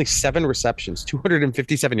 1956. Only 7 receptions,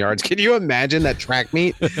 257 yards. Can you imagine that track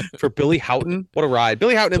meet for Billy Houghton? What a ride!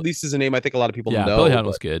 Billy Houghton, at least, is a name I think a lot of people Yeah, know. Billy Houghton but-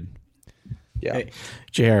 was good. Yeah. Hey,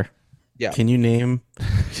 JR, Yeah. can you name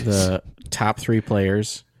the top 3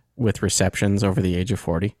 players with receptions over the age of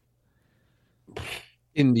 40?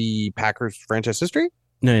 In the Packers franchise history?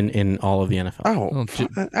 No, in all of the NFL. Oh,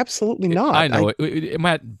 Well, absolutely not. I know. It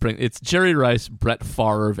might bring. It's Jerry Rice, Brett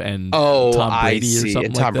Favre, and Oh, Tom I Brady or see. something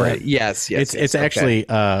And Tom like Brady. Yes. It's okay. actually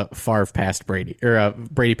Favre past Brady, or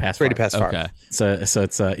Brady past Brady Favre. past that. Favre. Okay.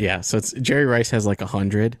 So it's Jerry Rice has like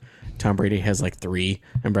 100, Tom Brady has like 3,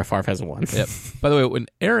 and Brett Favre has 1. Yep. By the way, when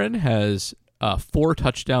Aaron has 4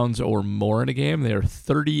 touchdowns or more in a game, they are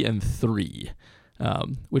 30-3,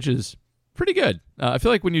 which is pretty good. I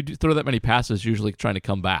feel like when you throw that many passes, you're usually trying to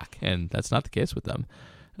come back, and that's not the case with them.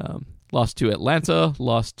 Lost to Atlanta,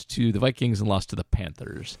 lost to the Vikings, and lost to the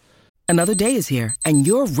Panthers. Another day is here, and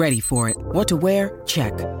you're ready for it. What to wear?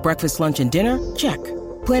 Check. Breakfast, lunch, and dinner? Check.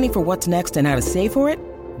 Planning for what's next and how to save for it?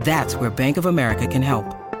 That's where Bank of America can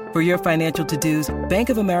help. For your financial to-dos, Bank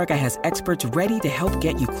of America has experts ready to help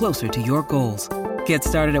get you closer to your goals. Get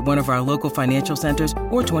started at one of our local financial centers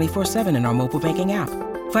or 24/7 in our mobile banking app.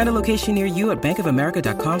 Find a location near you at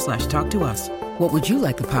bankofamerica.com/talktous. What would you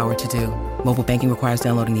like the power to do? Mobile banking requires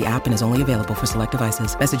downloading the app and is only available for select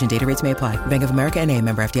devices. Message and data rates may apply. Bank of America N.A.,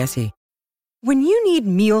 member FDIC. When you need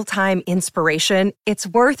mealtime inspiration, it's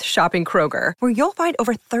worth shopping Kroger, where you'll find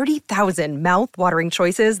over 30,000 mouth-watering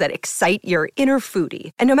choices that excite your inner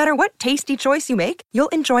foodie. And no matter what tasty choice you make, you'll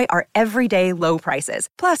enjoy our everyday low prices,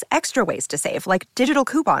 plus extra ways to save, like digital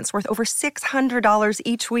coupons worth over $600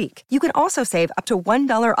 each week. You can also save up to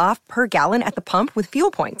 $1 off per gallon at the pump with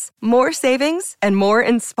fuel points. More savings and more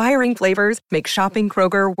inspiring flavors make shopping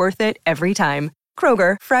Kroger worth it every time.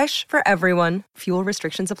 Kroger, fresh for everyone. Fuel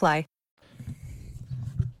restrictions apply.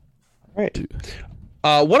 Right.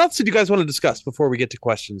 What else did you guys want to discuss before we get to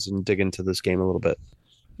questions and dig into this game a little bit?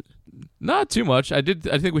 Not too much. I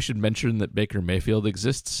think we should mention that Baker Mayfield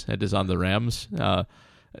exists and is on the Rams. I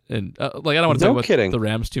don't want to No talk about kidding. the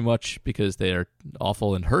Rams too much because they are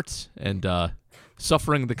awful and hurt and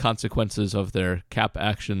suffering the consequences of their cap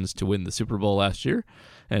actions to win the Super Bowl last year,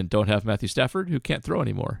 and don't have Matthew Stafford, who can't throw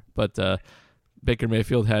anymore. But Baker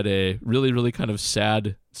Mayfield had a really, really kind of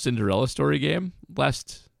sad Cinderella story game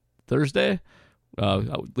last Thursday,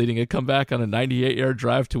 leading a comeback on a 98-yard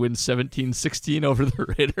drive to win 17-16 over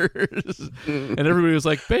the Raiders. And everybody was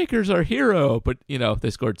like, Baker's our hero. But, they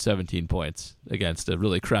scored 17 points against a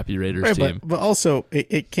really crappy Raiders team. But also,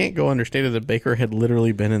 it can't go understated that Baker had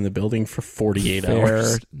literally been in the building for 48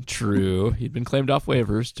 hours. True. He'd been claimed off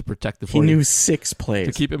waivers to protect the 49ers. He knew 6 plays.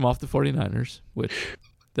 To keep him off the 49ers, which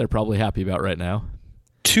they're probably happy about right now.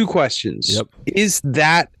 2 questions. Yep. Is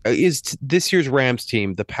this year's Rams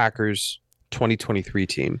team the Packers 2023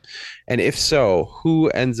 team? And if so, who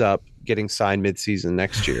ends up getting signed midseason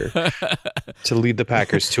next year to lead the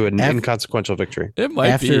Packers to an inconsequential victory? It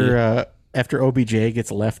might be. After OBJ gets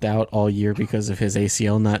left out all year because of his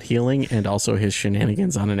ACL not healing and also his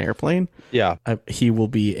shenanigans on an airplane, he will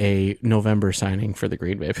be a November signing for the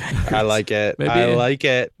Green Bay Packers. I like it. I like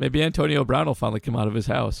it. Maybe Antonio Brown will finally come out of his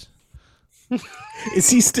house. Is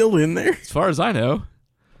he still in there? As far as I know.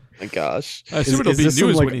 My gosh. I assume it'll be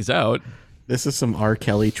news when he's out. This is some R.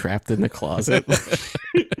 Kelly trapped in the closet.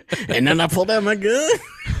 And then I pulled out my gun.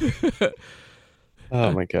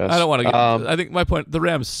 Oh my gosh. I don't want to get I think my point, the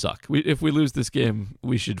Rams suck. If we lose this game,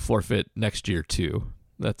 we should forfeit next year too.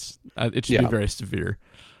 It should be very severe.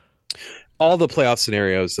 All the playoff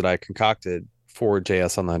scenarios that I concocted for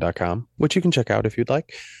jsonline.com, which you can check out if you'd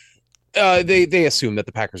like. They assume that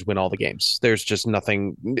the Packers win all the games. There's just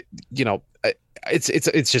nothing,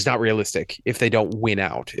 it's just not realistic if they don't win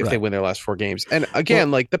out, if they win their last 4 games. And again,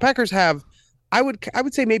 like the Packers have, I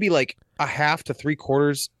would say maybe like a half to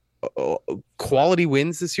 3/4 quality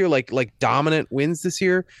wins this year, like dominant wins this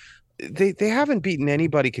year. They haven't beaten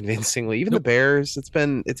anybody convincingly. Even the Bears, it's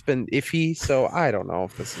been iffy. So I don't know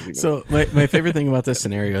if this is even... So my favorite thing about this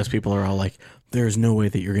scenario is people are all like, there's no way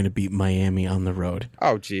that you're going to beat Miami on the road.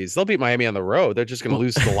 Oh, geez. They'll beat Miami on the road. They're just going to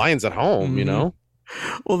lose to the Lions at home,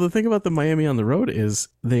 Well, the thing about the Miami on the road is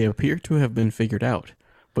they appear to have been figured out.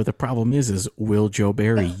 But the problem is will Joe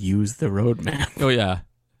Barry use the roadmap? Oh, yeah.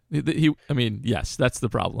 Yes, that's the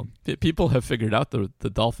problem. People have figured out the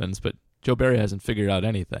Dolphins, but Joe Barry hasn't figured out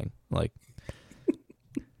anything. Like,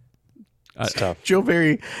 it's tough. Joe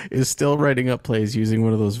Barry is still writing up plays using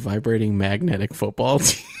one of those vibrating magnetic football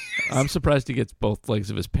teams. I'm surprised he gets both legs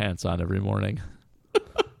of his pants on every morning.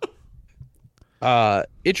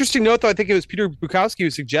 Interesting note, though, I think it was Peter Bukowski who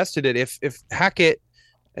suggested it. If Hackett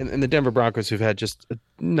and the Denver Broncos, who've had just a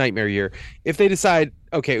nightmare year, if they decide,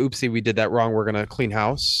 okay, oopsie, we did that wrong, we're going to clean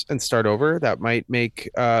house and start over, that might make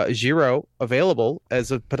Giro available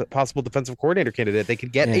as a possible defensive coordinator candidate. They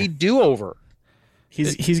could get a do-over.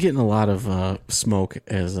 He's getting a lot of smoke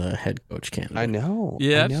as a head coach candidate. I know.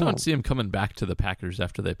 Yeah, I just don't see him coming back to the Packers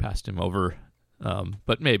after they passed him over.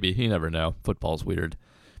 But maybe. You never know. Football's weird.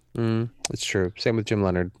 It's true. Same with Jim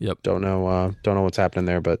Leonard. Yep. Don't know what's happening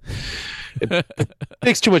there, but it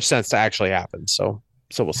makes too much sense to actually happen. So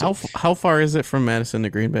we'll see. How far is it from Madison to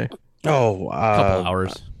Green Bay? Oh, a couple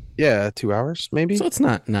hours. Yeah, 2 hours maybe. So it's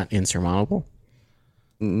not insurmountable.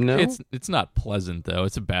 No, it's not pleasant though.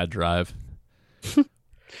 It's a bad drive.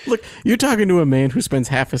 Look, you're talking to a man who spends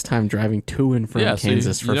half his time driving to and from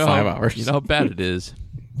Kansas for 5 hours. You know how bad it is.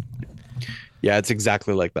 Yeah, it's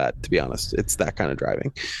exactly like that, to be honest. It's that kind of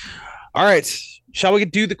driving. All right. Shall we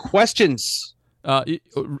do the questions? I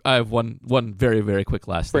have one very, very quick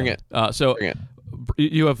last thing. Bring it. Bring it.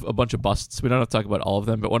 You have a bunch of busts. We don't have to talk about all of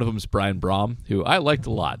them, but one of them is Brian Braum, who I liked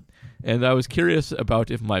a lot. And I was curious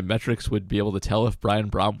about if my metrics would be able to tell if Brian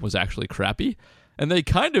Braum was actually crappy. And they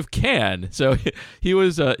kind of can. So he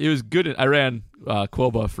was good. I ran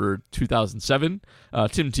Quoba for 2007.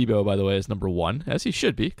 Tim Tebow, by the way, is number 1, as he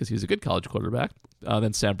should be, because he's a good college quarterback.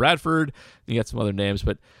 Then Sam Bradford. You got some other names,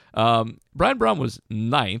 but Brian Braum was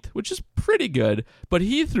 9th, which is pretty good. But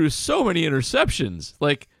he threw so many interceptions.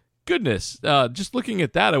 Like, goodness. Just looking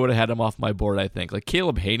at that, I would have had him off my board, I think. Like,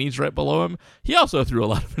 Caleb Haney's right below him. He also threw a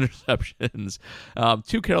lot of interceptions.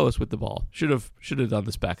 Too careless with the ball. Should have done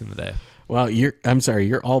this back in the day. Well, I'm sorry,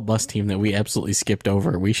 your all bust team that we absolutely skipped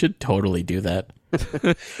over. We should totally do that.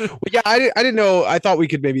 Well, yeah, I didn't know. I thought we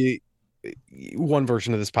could maybe one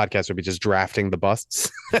version of this podcast would be just drafting the busts,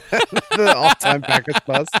 the all-time Packers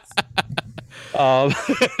busts.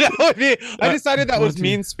 That would be, I decided that was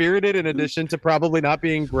mean-spirited in addition to probably not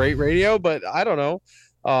being great radio, but I don't know.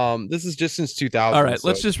 This is just since 2000. All right,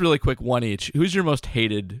 let's just really quick one each. Who's your most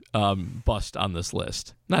hated bust on this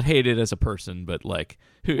list? Not hated as a person, but like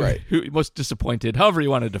who most disappointed, however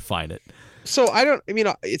you want to define it. So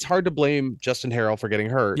it's hard to blame Justin Harrell for getting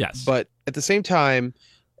hurt. Yes. But at the same time,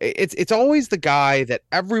 it's always the guy that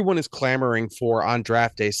everyone is clamoring for on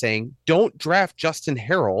draft day saying, don't draft Justin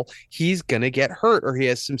Harrell. He's going to get hurt or he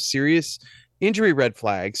has some serious injury red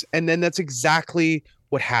flags, and then that's exactly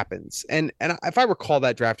what happens. And if I recall,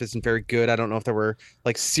 that draft isn't very good. I don't know if there were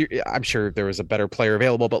like I'm sure there was a better player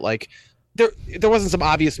available, but like there wasn't some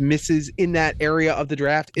obvious misses in that area of the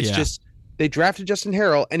draft. It's just they drafted Justin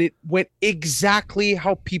Harrell, and it went exactly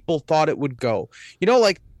how people thought it would go. You know,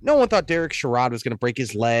 like no one thought Derek Sherrod was going to break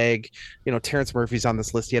his leg. You know, Terrence Murphy's on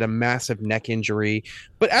this list. He had a massive neck injury,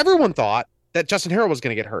 but everyone thought that Justin Harrell was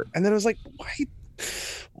going to get hurt. And then it was like,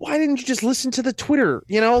 why didn't you just listen to the Twitter?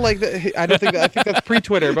 You know, like I think that's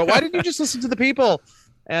pre-Twitter, but why didn't you just listen to the people?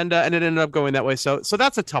 And it ended up going that way. So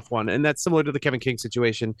that's a tough one, and that's similar to the Kevin King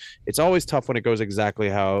situation. It's always tough when it goes exactly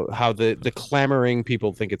how the clamoring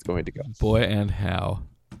people think it's going to go. Boy, and how.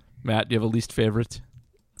 Matt, do you have a least favorite?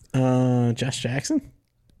 Josh Jackson.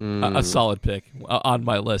 A solid pick on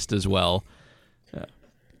my list as well.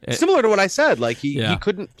 Similar to what I said, like he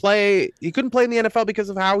couldn't play in the NFL because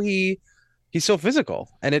of how he's so physical,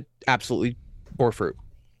 and it absolutely bore fruit.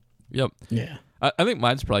 Yep. Yeah. I think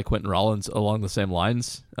mine's probably Quentin Rollins along the same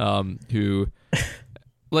lines, who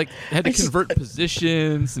like had to convert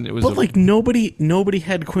positions, and it was. But like nobody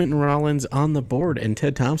had Quentin Rollins on the board, and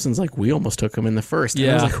Ted Thompson's like, we almost took him in the first.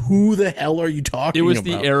 Yeah. And I was like, who the hell are you talking about? It was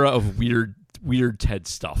the era of weird Ted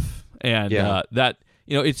stuff, and that.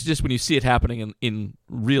 You know, it's just when you see it happening in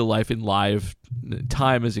real life, in live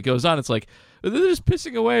time as it goes on, it's like, they're just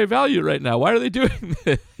pissing away value right now. Why are they doing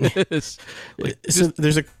this? So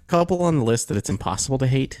there's a couple on the list that it's impossible to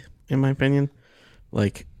hate, in my opinion.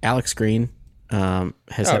 Like Alex Green has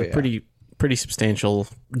had a pretty substantial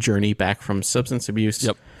journey back from substance abuse.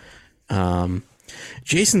 Yep.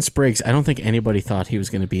 Jason Spriggs, I don't think anybody thought he was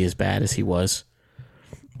going to be as bad as he was.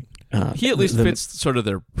 He at least fits sort of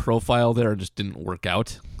their profile there and just didn't work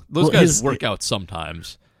out. Those guys work out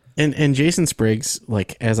sometimes. And Jason Spriggs,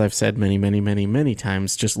 like as I've said many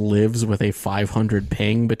times, just lives with a 500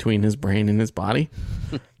 ping between his brain and his body.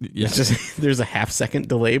 Yeah. It's just there's a half-second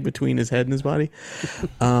delay between his head and his body.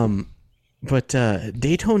 But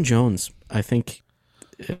Dayton Jones, I think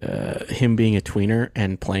him being a tweener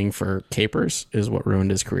and playing for Capers is what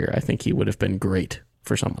ruined his career. I think he would have been great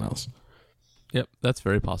for someone else. Yep, that's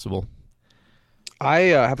very possible. I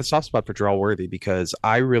have a soft spot for Jarrell Worthy because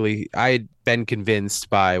I had been convinced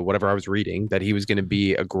by whatever I was reading that he was going to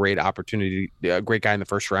be a great opportunity, a great guy in the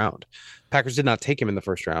first round. Packers did not take him in the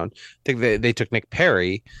first round. I think they took Nick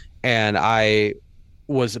Perry, and I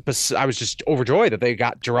was just overjoyed that they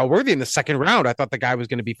got Jarrell Worthy in the second round. I thought the guy was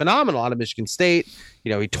going to be phenomenal out of Michigan State.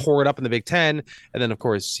 You know, he tore it up in the Big Ten, and then of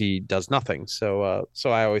course he does nothing. So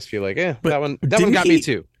I always feel like, that one got me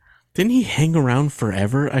too. Didn't he hang around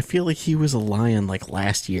forever? I feel like he was a Lion like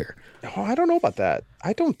last year. Oh, I don't know about that.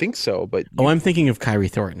 I don't think so. But I'm thinking of Kyrie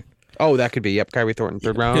Thornton. Oh, that could be. Yep, Kyrie Thornton,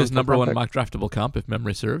 third round. His number one mock draftable comp, if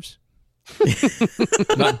memory serves.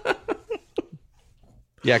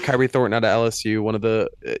 Yeah, Kyrie Thornton out of LSU. One of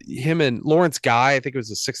him and Lawrence Guy, I think it was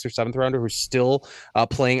a 6th or 7th rounder, who's still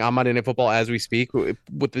playing on Monday Night Football as we speak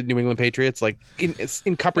with the New England Patriots. Like it's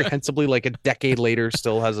incomprehensibly, like a decade later,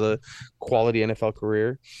 still has a quality NFL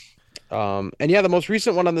career. And the most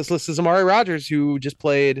recent one on this list is Amari Rodgers, who just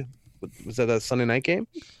played. Was that Sunday night game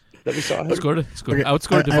that we saw? Outscored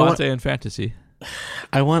Devontae in fantasy.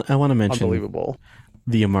 I want to mention unbelievable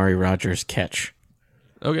the Amari Rodgers catch.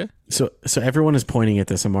 Okay. So everyone is pointing at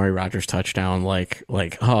this Amari Rodgers touchdown like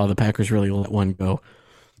oh, the Packers really let one go.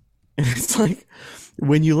 And it's like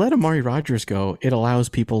when you let Amari Rodgers go, it allows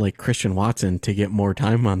people like Christian Watson to get more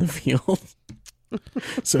time on the field.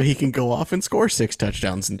 So he can go off and score 6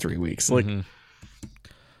 touchdowns in 3 weeks. Like,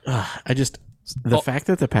 the fact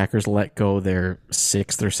that the Packers let go their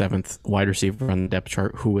 6th or 7th wide receiver on the depth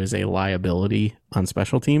chart, who is a liability on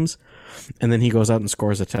special teams, and then he goes out and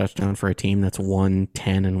scores a touchdown for a team that's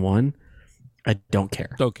 1-10-1. I don't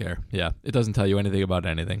care. Don't care. Yeah, it doesn't tell you anything about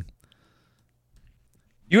anything.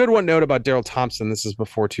 You had one note about Daryl Thompson. This is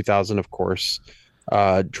before 2000, of course.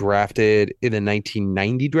 Drafted in the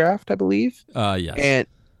 1990 draft, I believe. Yes. And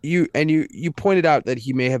you pointed out that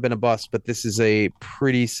he may have been a bust, but this is a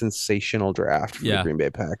pretty sensational draft for the Green Bay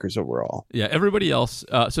Packers overall. Yeah, everybody else.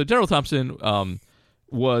 So Daryl Thompson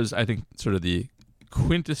was, I think, sort of the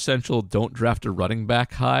quintessential don't draft a running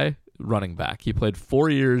back running back. He played 4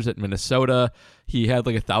 years at Minnesota. He had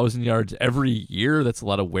like 1,000 yards every year. That's a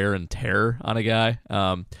lot of wear and tear on a guy.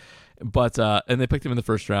 But they picked him in the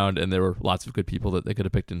first round, and there were lots of good people that they could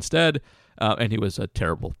have picked instead. And he was a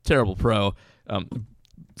terrible, terrible pro.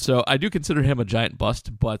 So I do consider him a giant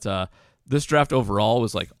bust, but this draft overall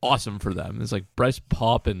was like awesome for them. It's like Bryce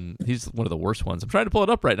Paup, and he's one of the worst ones. I'm trying to pull it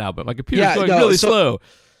up right now, but my computer's going really slow.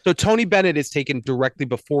 So Tony Bennett is taken directly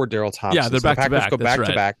before Daryl Thompson. Yeah, they're so back to back. Go back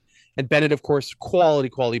to back. And Bennett, of course, quality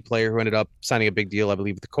player who ended up signing a big deal, I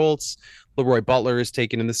believe, with the Colts. Leroy Butler is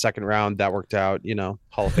taken in the second round. That worked out,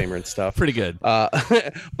 Hall of Famer and stuff. Pretty good.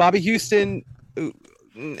 Bobby Houston,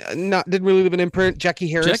 didn't really leave an imprint. Jackie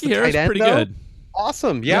Harris, tight end, pretty good.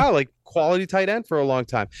 Awesome. Yeah, like quality tight end for a long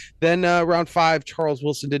time. Then round 5, Charles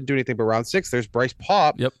Wilson didn't do anything. But round 6, there's Bryce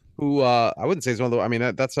Paup. Yep. Who I wouldn't say is one of the. I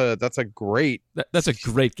mean, that's a great. That's a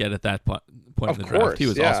great get at that point in the draft. He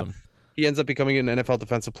was awesome. He ends up becoming an NFL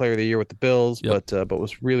Defensive Player of the Year with the Bills, but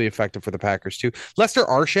was really effective for the Packers too. Lester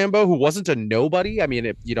Archambault, who wasn't a nobody. I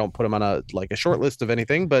mean, you don't put him on a short list of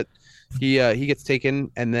anything, but he gets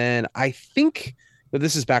taken. And then I think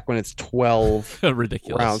this is back when it's 12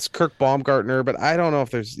 ridiculous rounds. Kirk Baumgartner, but I don't know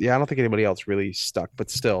if there's. I don't think anybody else really stuck.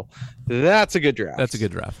 But still, that's a good draft. That's a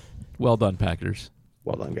good draft. Well done, Packers.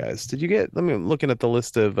 Well done, guys. Did you get? Let me looking at the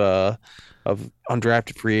list of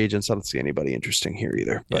undrafted free agents. I don't see anybody interesting here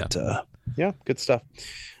either. But good stuff.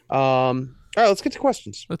 All right, let's get to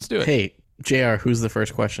questions. Let's do it. Hey, JR, who's the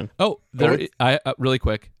first question? Oh, really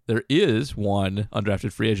quick. There is one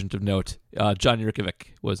undrafted free agent of note. John Yurkovich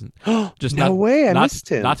wasn't just no way. I missed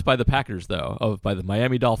him. Not by the Packers though. By the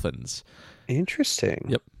Miami Dolphins. Interesting.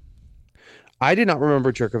 Yep. I did not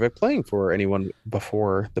remember Jerkovic playing for anyone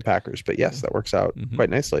before the Packers, but yes, that works out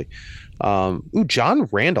quite nicely. John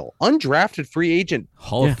Randall, undrafted free agent,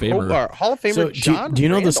 Hall of Famer. Hall of Famer. So John do you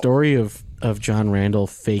know Randall. the story of John Randall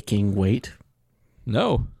faking weight?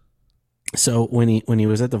 No. So when he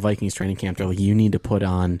was at the Vikings training camp, they're like, you need to put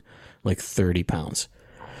on like 30 pounds.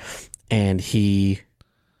 And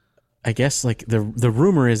I guess like the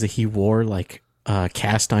rumor is that he wore like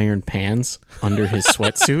cast iron pans under his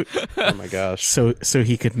sweatsuit. Oh my gosh. So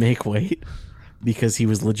he could make weight because he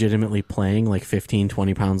was legitimately playing like 15,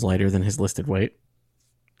 20 pounds lighter than his listed weight.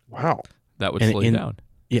 Wow. That would slow you down.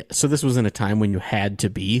 Yeah. So this was in a time when you had to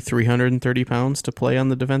be 330 pounds to play on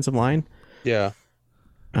the defensive line. Yeah.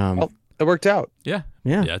 Well, it worked out. Yeah.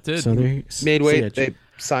 Yeah. Yeah, it did. So they made weight. They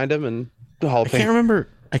signed him and the Hall of Fame.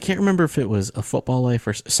 I can't remember if it was a Football Life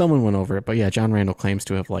or someone went over it, but yeah, John Randall claims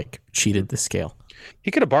to have like cheated the scale.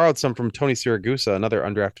 He could have borrowed some from Tony Siragusa, another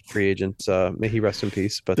undrafted free agent. May he rest in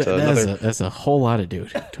peace. But that's a whole lot of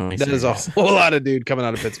dude. Tony. That is a whole lot of dude coming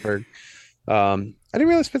out of Pittsburgh. I didn't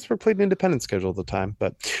realize Pittsburgh played an independent schedule at the time.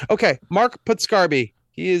 But okay, Mark Putscarby.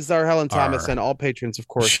 He is our Helen Thomas, and all patrons, of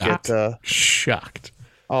course, get shocked.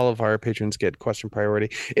 All of our patrons get question priority.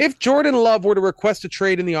 If Jordan Love were to request a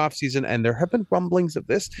trade in the offseason, and there have been rumblings of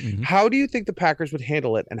this, how do you think the Packers would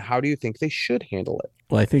handle it, and how do you think they should handle it?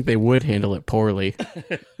 Well, I think they would handle it poorly.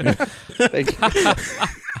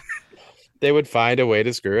 They would find a way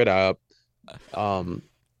to screw it up.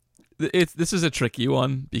 This is a tricky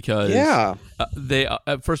one because they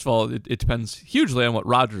first of all it depends hugely on what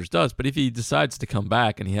Rodgers does. But if he decides to come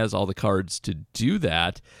back and he has all the cards to do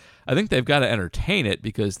that, I think they've got to entertain it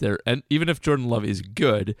because even if Jordan Love is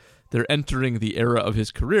good, they're entering the era of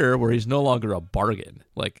his career where he's no longer a bargain.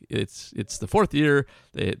 Like it's the fourth year,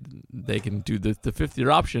 they can do the fifth year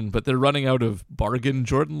option, but they're running out of bargain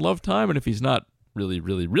Jordan Love time. And if he's not really,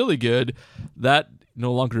 really, really good, that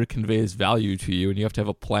no longer conveys value to you, and you have to have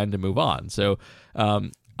a plan to move on. So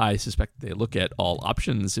I suspect they look at all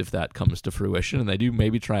options if that comes to fruition, and they do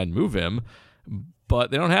maybe try and move him. But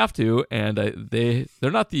they don't have to, and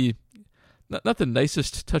they're not the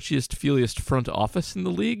nicest, touchiest, feeliest front office in the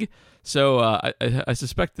league. So I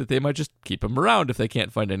suspect that they might just keep him around if they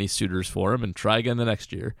can't find any suitors for him and try again the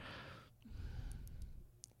next year.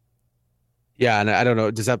 Yeah, and I don't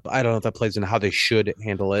know. I don't know if that plays into how they should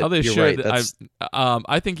handle it. How they You're should. Right,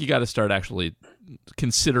 I think you got to start actually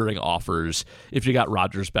considering offers if you got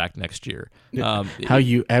Rodgers back next year. How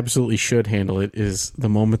you absolutely should handle it is the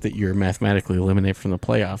moment that you're mathematically eliminated from the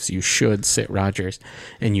playoffs, you should sit Rodgers,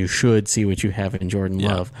 and you should see what you have in Jordan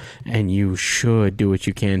Love, and you should do what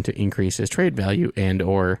you can to increase his trade value and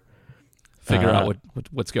or figure out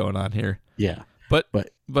what's going on here. Yeah. But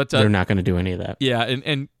they're not going to do any of that. Yeah,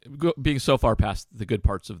 and being so far past the good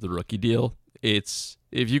parts of the rookie deal, it's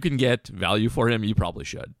if you can get value for him, you probably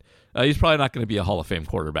should. He's probably not going to be a Hall of Fame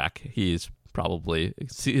quarterback. His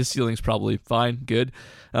ceiling's probably fine, good.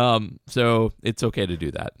 So it's okay to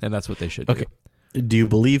do that, and that's what they should do. Do you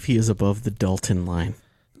believe he is above the Dalton line?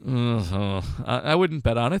 I wouldn't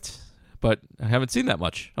bet on it, but I haven't seen that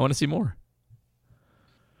much. I want to see more.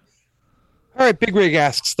 All right, Big Rig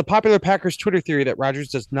asks, the popular Packers Twitter theory that Rodgers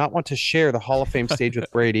does not want to share the Hall of Fame stage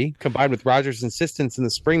with Brady, combined with Rodgers' insistence in the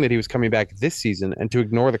spring that he was coming back this season and to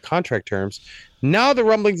ignore the contract terms. Now the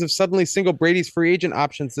rumblings of suddenly single Brady's free agent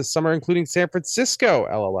options this summer, including San Francisco,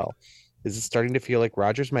 LOL. Is it starting to feel like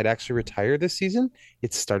Rodgers might actually retire this season?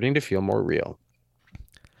 It's starting to feel more real.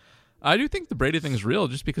 I do think the Brady thing is real,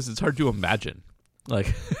 just because it's hard to imagine.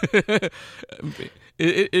 Like,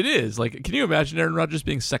 it is. Like, can you imagine Aaron Rodgers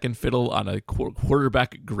being second fiddle on a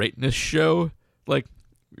quarterback greatness show? Like,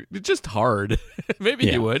 it's just hard. Maybe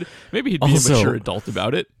he would. Maybe he'd be a mature adult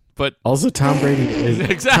about it. But also, Tom Brady is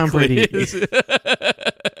exactly. Tom Brady is,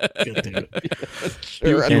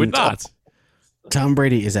 Sure, he would not. Tom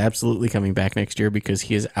Brady is absolutely coming back next year because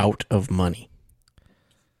he is out of money.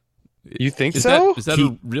 You think so? Is that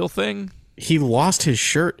a real thing? He lost his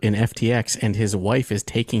shirt in FTX, and his wife is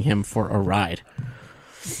taking him for a ride.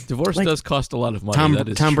 Divorce does cost a lot of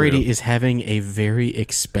money. Tom Brady is having a very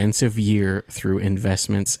expensive year through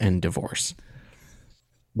investments and divorce.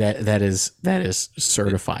 That is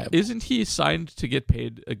certifiable. Isn't he signed to get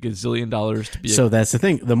paid a gazillion dollars to be? So that's the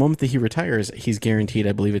thing. The moment that he retires, he's guaranteed,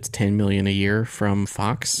 I believe it's $10 million a year from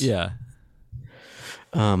Fox. Yeah.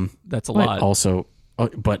 That's a lot. Also,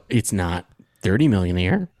 but it's not $30 million a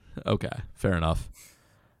year. Okay, fair enough.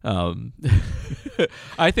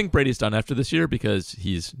 I think Brady's done after this year because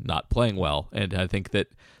he's not playing well, and I think that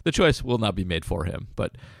the choice will not be made for him.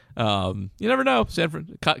 But you never know.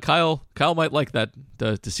 Kyle might like that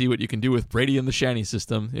to see what you can do with Brady in the Shanny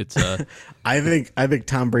system. It's I think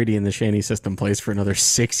Tom Brady in the Shanny system plays for another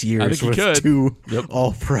 6 years with two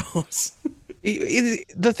All Pros.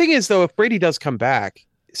 The thing is, though, if Brady does come back,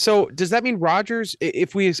 so does that mean Rodgers,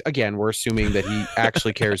 if we're assuming that he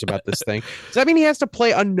actually cares about this thing, does that mean he has to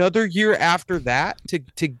play another year after that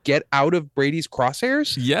to get out of Brady's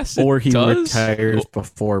crosshairs? Yes, or he retires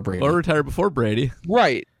before Brady. Or retire before Brady.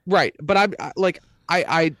 Right. But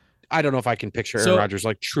I don't know if I can picture Aaron Rodgers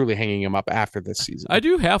like truly hanging him up after this season. I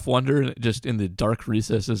do half wonder, just in the dark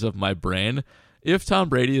recesses of my brain, if Tom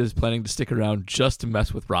Brady is planning to stick around just to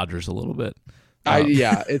mess with Rodgers a little bit.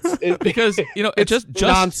 It's because it's just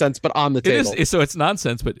nonsense, but on the table. It's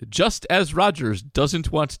nonsense, but just as Rodgers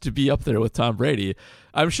doesn't want to be up there with Tom Brady,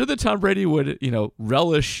 I'm sure that Tom Brady would,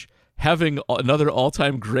 relish having another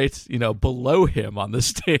all-time great, below him on the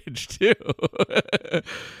stage too.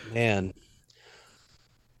 Man,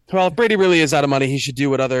 well, if Brady really is out of money, he should do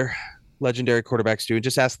what other legendary quarterbacks do.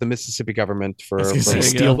 Just ask the Mississippi government for a little bit of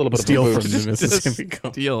a boost.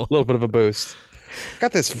 A little bit of a boost.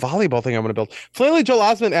 Got this volleyball thing I want to build. Flaley Joel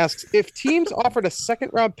Osmond asks, if teams offered a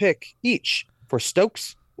second-round pick each for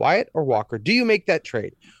Stokes, Wyatt, or Walker, do you make that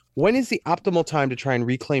trade? When is the optimal time to try and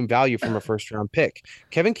reclaim value from a first-round pick?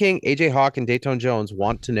 Kevin King, AJ Hawk, and Dayton Jones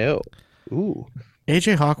want to know. Ooh.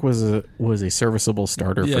 AJ Hawk was a serviceable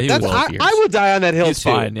starter for 12 years. I will die on that hill. He's too.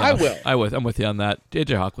 Fine, yeah. I will. I'm with you on that.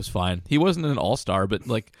 AJ Hawk was fine. He wasn't an all-star, but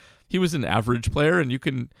he was an average player, and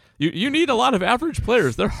you need a lot of average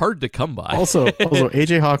players. They're hard to come by. Also,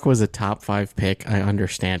 AJ Hawk was a top 5 pick. I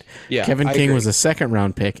understand. Yeah, Kevin I King agree. was a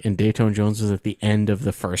second-round pick, and Dayton Jones was at the end of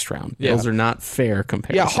the first round. Yeah. Those are not fair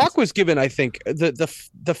comparisons. Yeah, Hawk was given, I think,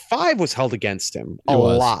 the 5 was held against him a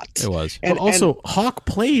lot. It was. And Hawk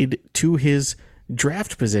played to his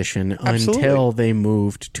draft position Absolutely. until they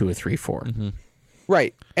moved to a 3-4. Mm-hmm.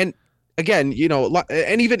 Right. And again,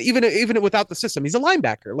 and even without the system, he's a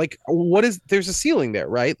linebacker. Like, there's a ceiling there,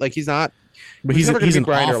 right? Like, he's not. But he's never going to be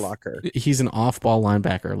Brian off, Urlacher. He's an off-ball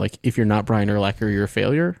linebacker. Like, if you're not Brian Urlacher, you're a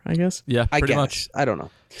failure, I guess. Yeah, pretty much. I don't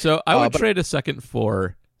know. So I would trade a second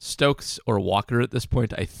for Stokes or Walker at this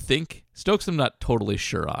point. I think Stokes I'm not totally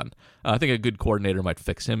sure on. I think a good coordinator might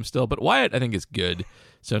fix him still, but Wyatt I think is good,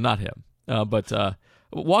 so not him. But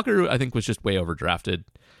Walker I think was just way overdrafted.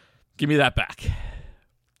 Give me that back.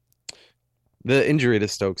 The injury to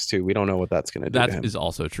Stokes too, we don't know what that's going to do. That is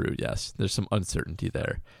also true. Yes, there's some uncertainty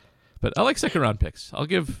there. But I like second round picks. I'll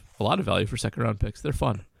give a lot of value for second round picks. They're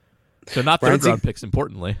fun. They're not third round picks,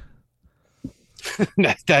 importantly.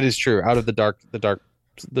 That is true. Out of the dark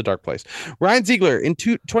place. Ryan Ziegler, in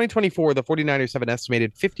 2024, the 49ers have an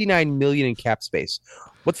estimated $59 million in cap space.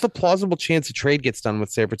 What's the plausible chance a trade gets done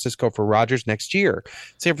with San Francisco for Rodgers next year?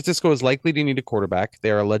 San Francisco is likely to need a quarterback.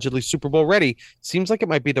 They are allegedly Super Bowl ready. Seems like it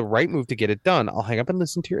might be the right move to get it done. I'll hang up and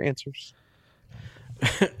listen to your answers.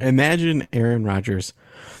 Imagine Aaron Rodgers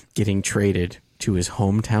getting traded to his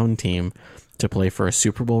hometown team to play for a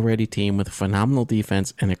Super Bowl ready team with a phenomenal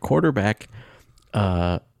defense and a quarterback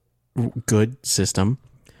good system,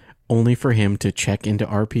 only for him to check into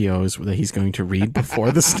RPOs that he's going to read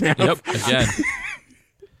before the snap. Yep, again.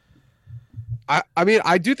 I mean,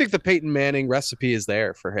 I do think the Peyton Manning recipe is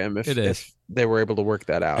there for him if they were able to work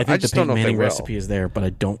that out. I think just the Peyton don't know Manning if they recipe is there, but I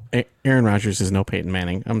don't. Aaron Rodgers is no Peyton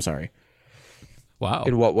Manning. I'm sorry. Wow.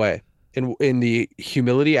 In what way? in the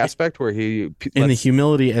humility aspect where in the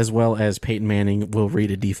humility, as well as Peyton Manning will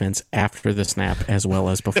read a defense after the snap as well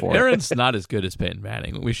as before. Aaron's not as good as Peyton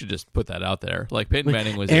Manning. We should just put that out there. Like, Peyton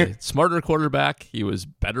Manning was a smarter quarterback. He was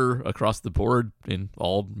better across the board in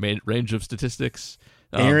all range of statistics.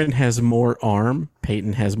 Aaron has more arm.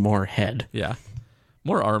 Peyton has more head. Yeah,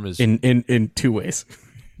 more arm is in two ways.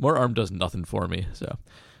 More arm does nothing for me. So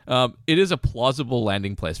it is a plausible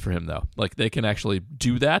landing place for him, though. Like, they can actually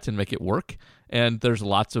do that and make it work. And there's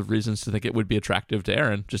lots of reasons to think it would be attractive to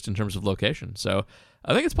Aaron just in terms of location. So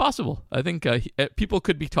I think it's possible. I think people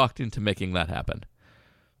could be talked into making that happen.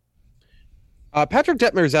 Patrick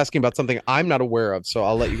Detmer is asking about something I'm not aware of, so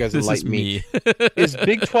I'll let you guys enlighten me. me. Is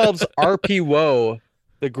Big 12's RPWO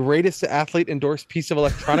the greatest athlete endorsed piece of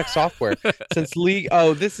electronic software since Lee?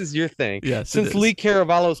 Oh, this is your thing. Yes, since Lee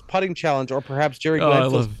Caravallo's putting challenge, or perhaps Jerry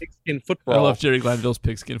Glanville's pigskin football. I love Jerry Glanville's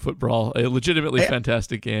pigskin football. A legitimately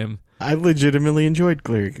fantastic game. I legitimately enjoyed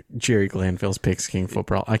Jerry Glanville's pigskin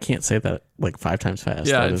football. I can't say that like 5 times fast.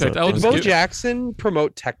 Yeah, in fact, did Bo Jackson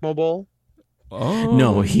promote Tecmo Bowl? Oh.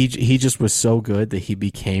 No, he just was so good that he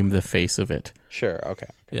became the face of it. Sure. Okay.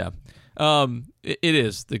 Yeah. It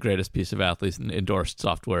is the greatest piece of athletes endorsed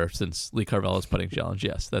software since Lee Carvalho's putting challenge.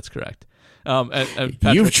 Yes, that's correct. And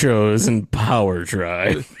Patrick, you've chosen Power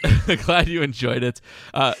Drive. Glad you enjoyed it.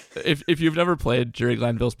 If you've never played Jerry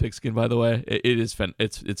Glanville's Pigskin, by the way, it's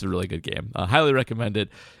a really good game. Highly recommend it.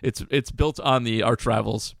 It's built on the Arch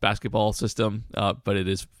Rivals basketball system, but it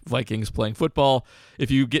is Vikings playing football. If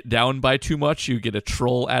you get down by too much, you get a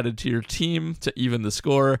troll added to your team to even the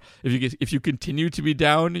score. If you continue to be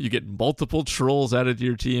down, you get multiple trolls added to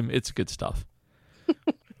your team. It's good stuff.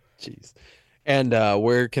 Jeez. And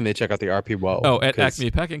where can they check out the RPWO? Oh, at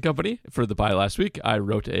Acme Packing Company for the buy last week. I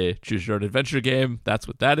wrote a Choose Your Own Adventure game. That's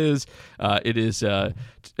what that is. It is a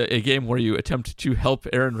game where you attempt to help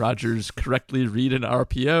Aaron Rodgers correctly read an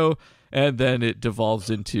RPO, and then it devolves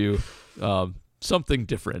into something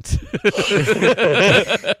different.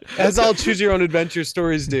 As all Choose Your Own Adventure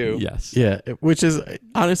stories do. Yes. Yeah, which is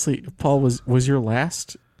honestly, Paul, was your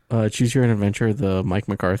last Choose Your Own Adventure the Mike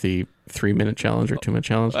McCarthy 3-minute challenge or 2-minute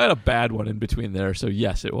challenge? I had a bad one in between there, so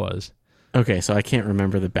yes, it was. Okay, so I can't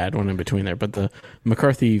remember the bad one in between there, but the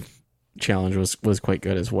McCarthy challenge was quite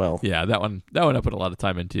good as well. Yeah, that one I put a lot of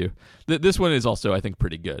time into. This one is also, I think,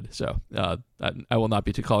 pretty good. So I will not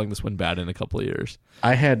be calling this one bad in a couple of years.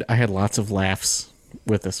 I had lots of laughs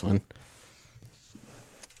with this one.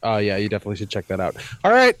 Yeah, you definitely should check that out.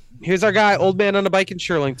 All right, here's our guy, old man on a bike in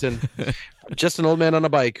Shirlington. Just an old man on a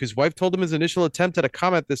bike whose wife told him his initial attempt at a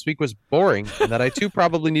comment this week was boring and that I too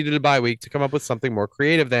probably needed a bye week to come up with something more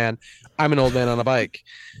creative than I'm an old man on a bike.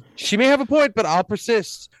 She may have a point, but I'll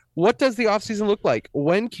persist. What does the offseason look like?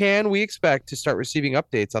 When can we expect to start receiving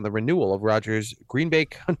updates on the renewal of Rodgers' Green Bay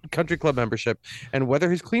Country Club membership and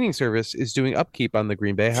whether his cleaning service is doing upkeep on the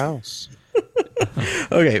Green Bay house?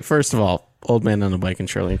 Okay, first of all, old man on a bike in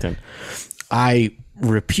Shirlington. I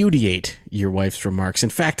repudiate your wife's remarks. In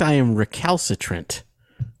fact, I am recalcitrant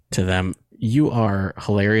to them. You are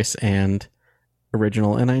hilarious and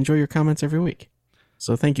original, and I enjoy your comments every week.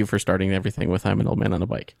 So thank you for starting everything with "I'm an old man on a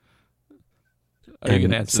bike." Are you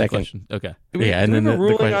going to answer the question? Okay. And then the the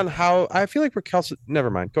ruling question on how I feel like recalcitrant. Never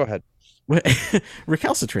mind. Go ahead.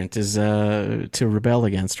 recalcitrant is to rebel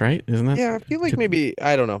against, right? Isn't that? Yeah, I feel like maybe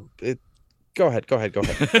I don't know. Go ahead.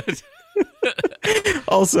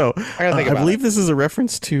 Also, I about believe this is a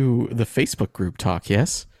reference to the Facebook group talk.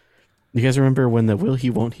 Yes, you guys remember when the "will he,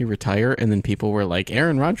 won't he retire" and then people were like,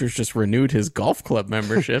 "Aaron Rodgers just renewed his golf club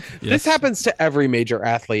membership." Yes. This happens to every major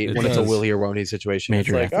athlete when it's a does. will he or won't he situation.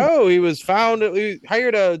 Major it's like, athlete. oh, he was found. We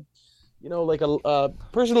hired a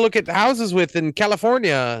person to look at houses with in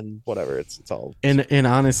California and whatever. It's all. And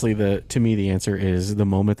honestly, to me the answer is the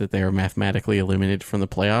moment that they are mathematically eliminated from the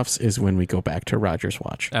playoffs is when we go back to Rodgers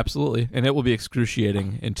watch. Absolutely. And it will be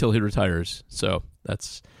excruciating until he retires. So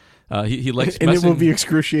that's he likes and messing. it will be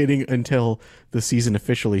excruciating until the season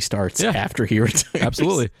officially starts after he retires.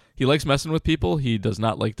 Absolutely. He likes messing with people. He does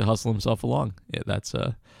not like to hustle himself along. Yeah, that's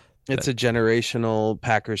It's a generational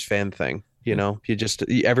Packers fan thing. You know,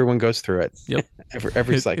 everyone goes through it. Yep.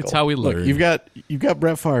 every cycle. It's how we learn. Look, you've got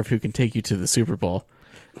Brett Favre who can take you to the Super Bowl,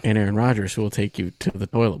 and Aaron Rodgers who will take you to the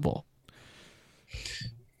toilet bowl.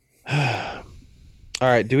 All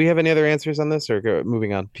right. Do we have any other answers on this, or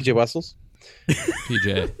moving on? PJ Wessels.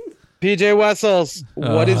 PJ Wessels,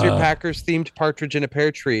 what is your Packers themed partridge in a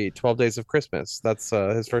pear tree? 12 Days of Christmas. That's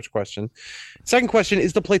his first question. Second question,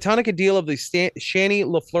 is the platonic ideal of the Shanny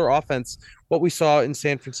LaFleur offense what we saw in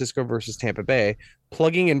San Francisco versus Tampa Bay,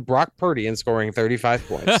 plugging in Brock Purdy and scoring 35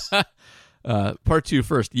 points? Part 2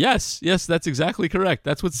 first. Yes, that's exactly correct.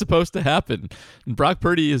 That's what's supposed to happen. And Brock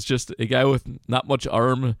Purdy is just a guy with not much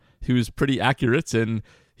arm who's pretty accurate, and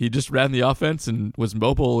he just ran the offense and was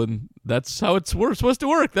mobile, and that's how it's supposed to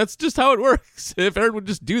work. That's just how it works. If Aaron would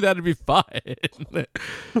just do that, it'd be fine.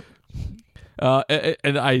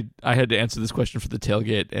 And I had to answer this question for the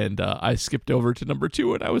tailgate, and I skipped over to number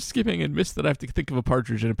 2, and I was skipping and missed that I have to think of a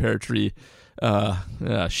partridge in a pear tree.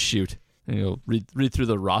 Shoot. Read through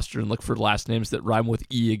the roster and look for last names that rhyme with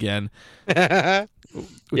E again. I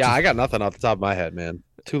got nothing off the top of my head, man.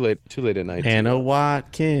 Too late at night. Hannah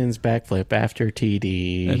Watkins backflip after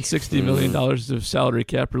TD. And $60 million of salary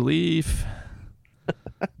cap relief.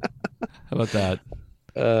 How about that?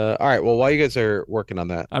 All right. Well, while you guys are working on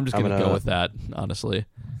that, I'm just gonna go with that, honestly.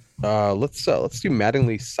 Let's do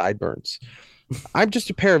Mattingly sideburns. I'm just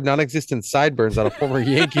a pair of non-existent sideburns on a former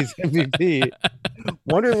Yankees MVP.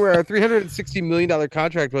 Wondering where our $360 million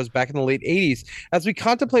contract was back in the late 80s. As we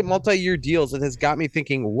contemplate multi-year deals, it has got me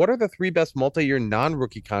thinking, what are the 3 best multi-year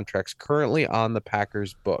non-rookie contracts currently on the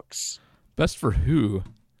Packers books? Best for who?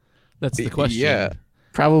 That's the question. Yeah.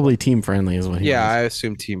 Probably team friendly is what he was. I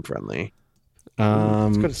assume team friendly.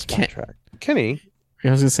 Let's go to Spotrac. Kenny.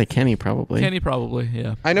 I was going to say Kenny probably.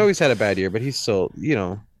 Yeah. I know he's had a bad year, but he's still,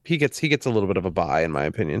 he gets a little bit of a bye, in my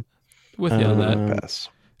opinion. With you on that. Pass.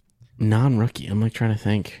 Non-rookie. I'm trying to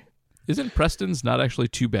think. Isn't Preston's not actually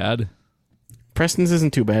too bad? Preston's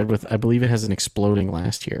isn't too bad. I believe it has an exploding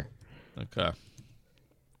last year. Okay.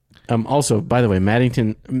 Also, by the way,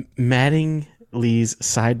 Mattingly's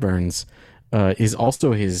sideburns is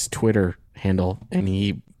also his Twitter handle, and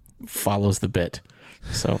he follows the bit.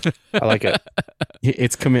 So I like it.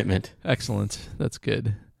 It's commitment. Excellent. That's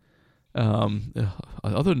good.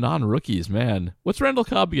 Other non-rookies, man. What's Randall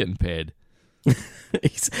Cobb getting paid?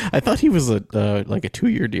 I thought he was like a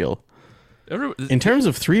 2-year deal. In terms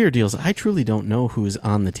of 3-year deals, I truly don't know who's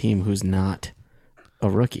on the team who's not a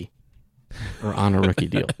rookie or on a rookie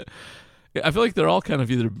deal. I feel like they're all kind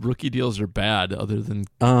of either rookie deals or bad, other than.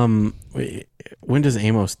 When does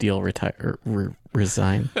Amos deal retire or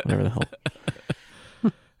resign? Whatever the hell.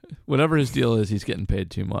 Whatever his deal is, he's getting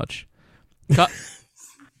paid too much.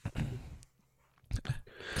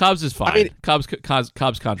 Cobb's is fine. Cobb's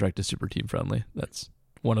contract is super team friendly. That's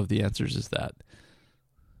one of the answers. Is that?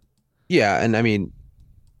 Yeah, and I mean,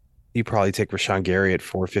 you probably take Rashawn Gary at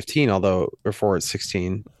 4.15, or 4 at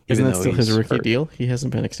 16. Isn't that still his rookie deal? He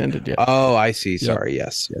hasn't been extended yet. Oh, I see. Sorry.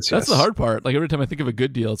 Yep. Yes. That's the hard part. Like every time I think of a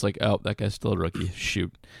good deal, it's like, oh, that guy's still a rookie.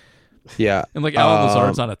 Shoot. Yeah. And like Alan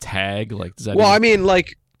Lazard's on a tag. Like, does that? Well, I mean,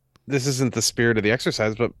 like, this isn't the spirit of the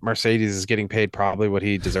exercise, but Mercedes is getting paid probably what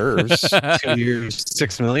he deserves. 2 years,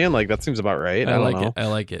 $6 million. Like, that seems about right. I don't know. I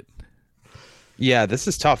like it. Yeah, this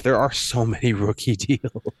is tough. There are so many rookie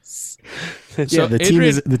deals. So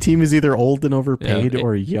the team is either old and overpaid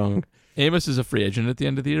or young. Amos is a free agent at the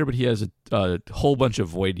end of the year, but he has a whole bunch of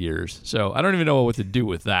void years. So I don't even know what to do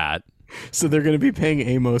with that. So they're going to be paying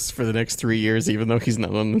Amos for the next 3 years, even though he's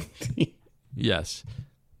not on the team. Yes,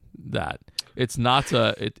 that it's not.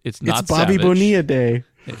 It's not. It's Bobby Savage. Bonilla Day.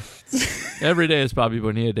 Every day is Bobby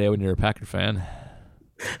Bonilla Day when you're a Packer fan.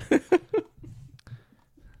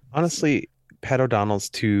 Honestly, Pat O'Donnell's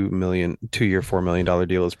 2-year, $4 million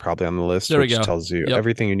deal is probably on the list, there we which go. tells you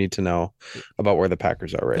everything you need to know about where the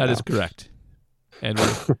Packers are right now. That is correct. And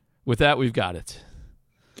with that, we've got it.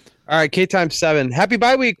 All right, K-7. Happy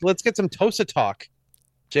bye week. Let's get some Tosa talk.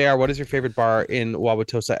 JR, what is your favorite bar in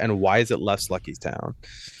Wauwatosa, and why is it less Luckytown?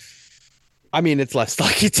 I mean, it's less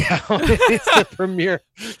Luckytown. It's the premier.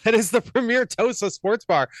 That is the premier Tosa sports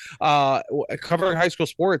bar. Covering high school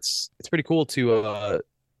sports, it's pretty cool to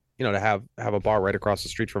to have a bar right across the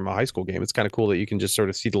street from a high school game. It's kind of cool that you can just sort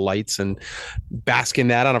of see the lights and bask in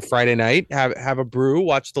that on a Friday night, have a brew,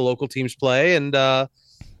 watch the local teams play, and a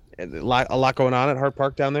lot going on at Hart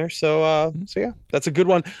Park down there. So yeah, that's a good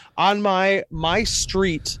one. On my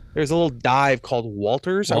street, there's a little dive called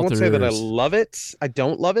Walters. I won't say that I love it. I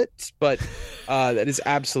don't love it, but that is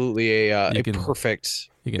absolutely a perfect.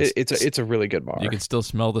 It's a really good bar. You can still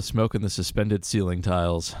smell the smoke in the suspended ceiling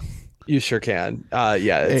tiles. You sure can.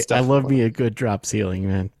 Yeah, I love me a good drop ceiling,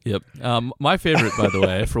 man. Yep. My favorite, by the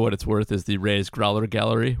way, for what it's worth, is the Ray's Growler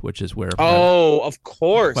Gallery, which is where of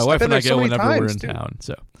course, my wife and I go whenever we're in town.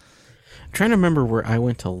 So, I'm trying to remember where I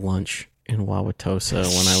went to lunch in Wauwatosa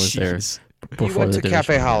when I was there. You went to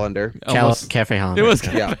Cafe Hollander. Cafe Hollander. It was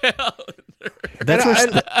Cafe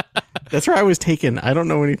Hollander. That's where I was taken. I don't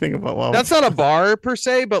know anything about Wauwatosa. That's not a bar per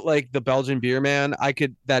se, but like the Belgian beer, man,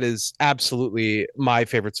 that is absolutely my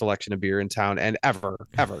favorite selection of beer in town and ever.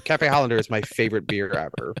 Cafe Hollander is my favorite beer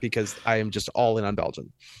ever because I am just all in on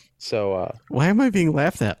Belgian. So Why am I being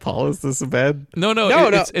laughed at, Paul? Is this a bad? No, No.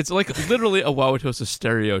 It's like literally a Wauwatosa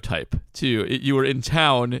stereotype too. You were in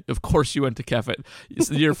town, of course you went to cafe.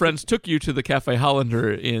 Your friends took you to the Cafe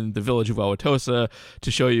Hollander in the village of Wauwatosa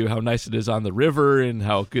to show you how nice it is on the river and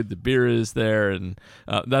how good the beer is there, and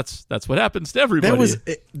that's what happens to everybody.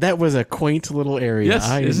 That was a quaint little area. Yes,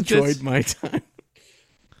 I isn't it? enjoyed my time.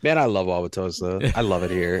 man, I love Wauwatosa. I love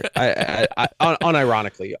it here. I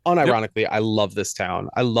unironically, I love this town.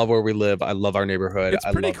 I love where we live. I love our neighborhood. It's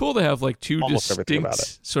pretty cool to have like two almost everything about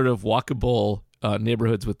distinct sort of walkable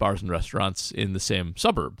neighborhoods with bars and restaurants in the same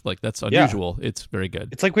suburb. Like that's unusual. Yeah. It's very good.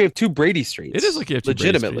 It's like we have two Brady Streets. It is like you have two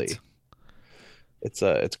legitimately. Brady Streets.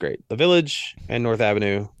 It's great. The Village and North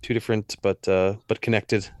Avenue, two different but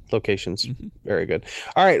connected locations. Mm-hmm. Very good.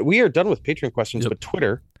 All right, we are done with Patreon questions, but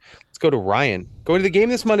Twitter. Let's go to Ryan. Going to the game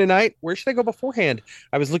this Monday night. Where should I go beforehand?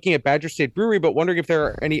 I was looking at Badger State Brewery, but wondering if there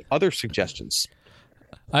are any other suggestions.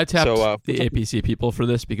 I tapped the APC people for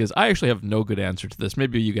this because I actually have no good answer to this.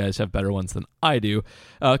 Maybe you guys have better ones than I do.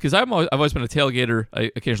 Because I've always been a tailgater.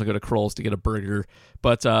 I occasionally go to Kroll's to get a burger,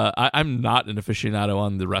 but I'm not an aficionado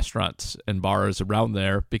on the restaurants and bars around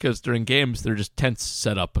there because during games they're just tents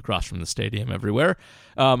set up across from the stadium everywhere.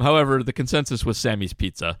 However, the consensus was Sammy's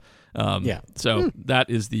Pizza. So that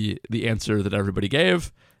is the answer that everybody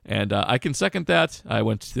gave. And I can second that. I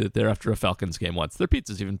went there after a Falcons game once. Their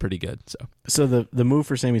pizza's even pretty good. So the move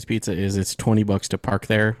for Sammy's Pizza is it's $20 to park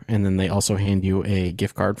there, and then they also hand you a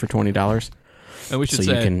gift card for $20. And we should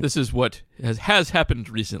say this is what has happened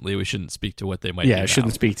recently. We shouldn't speak to what they might do now.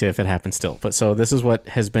 Shouldn't speak to if it happens still. But so this is what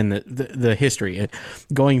has been the history.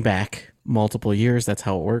 Going back multiple years, that's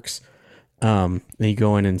how it works. Then you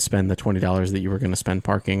go in and spend the $20 that you were going to spend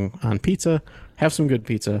parking on pizza, have some good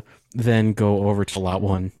pizza, then go over to Lot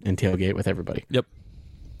 1 and tailgate with everybody. Yep.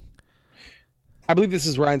 I believe this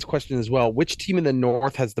is Ryan's question as well. Which team in the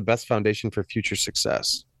North has the best foundation for future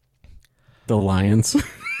success? The Lions.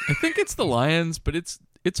 I think it's the Lions, but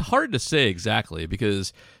it's hard to say exactly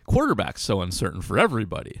because quarterback's so uncertain for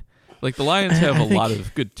everybody. Like the Lions have a lot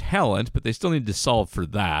of good talent, but they still need to solve for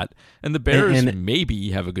that. And the Bears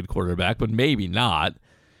maybe have a good quarterback, but maybe not.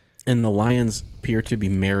 And the Lions appear to be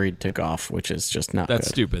married to Goff, which is just not That's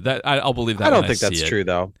good. Stupid. I'll believe that. I don't think that's true,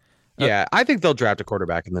 though. Yeah, I think they'll draft a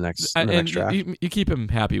quarterback in the next draft. You keep him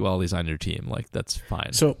happy while he's on your team. Like, that's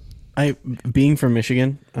fine. So, being from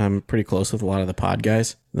Michigan, I'm pretty close with a lot of the pod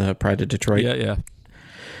guys, the Pride of Detroit. Yeah.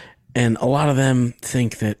 And a lot of them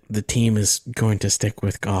think that the team is going to stick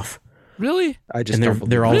with Goff. Really? I just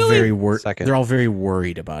they're all very worried. They're all very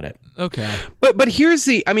worried about it. Okay. But here's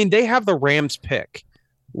they have the Rams pick.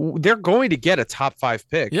 They're going to get a top 5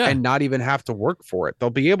 pick and not even have to work for it. They'll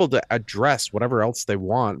be able to address whatever else they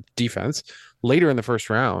want, defense, later in the first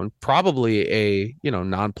round, probably a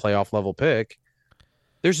non-playoff level pick.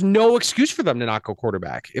 There's no excuse for them to not go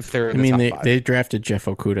quarterback if they're in the top 5. They drafted Jeff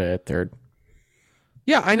Okudah at 3rd.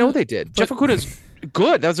 Yeah, I know they did. Jeff Okudah's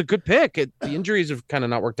good. That was a good pick. The injuries have kind of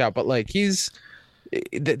not worked out, but like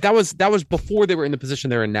that was before they were in the position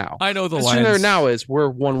they're in now. I know the position Lions. they're now is we're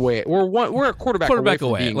a quarterback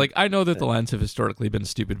away. Like I know that the Lions have historically been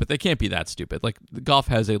stupid, but they can't be that stupid. Like Goff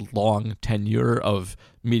has a long tenure of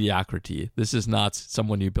mediocrity. This is not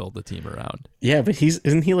someone you build the team around. Yeah, but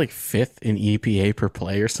isn't he like 5th in EPA per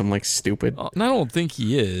play or something like stupid? And I don't think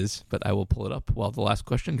he is, but I will pull it up while the last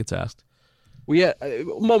question gets asked. We had a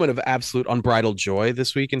moment of absolute unbridled joy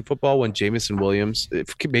this week in football when Jameson Williams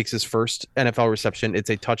makes his first NFL reception.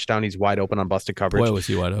 It's a touchdown. He's wide open on busted coverage. Boy, was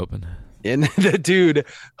he wide open. And the dude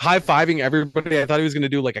high-fiving everybody. I thought he was going to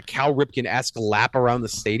do like a Cal Ripken-esque lap around the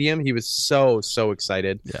stadium. He was so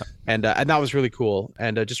excited. Yeah. And that was really cool.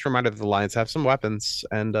 And just a reminder that the Lions have some weapons,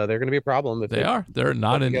 and they're going to be a problem. If they are. They're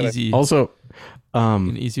not an easy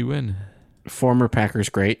an easy win. Former Packers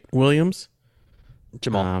great Williams.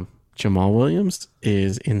 Jamal Williams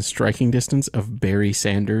is in striking distance of Barry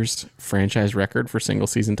Sanders' franchise record for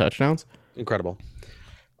single-season touchdowns. Incredible.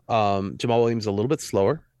 Jamal Williams is a little bit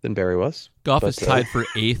slower than Barry was. Goff is tied for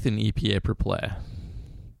 8th in EPA per play.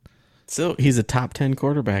 So he's a top 10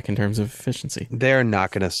 quarterback in terms of efficiency. They're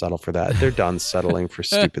not going to settle for that. They're done settling for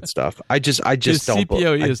stupid stuff. I just His don't.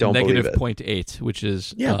 CPOE is don't negative believe it. 0.8, which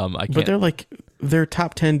is but they're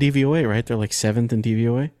top 10 DVOA, right? They're like 7th in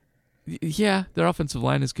DVOA. Yeah, their offensive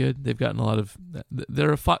line is good. They've gotten a lot of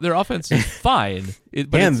their offense is fine.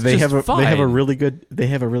 And they have a really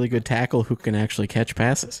good tackle who can actually catch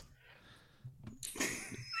passes.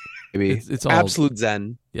 It's all absolute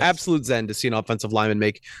zen. Yes. Absolute zen to see an offensive lineman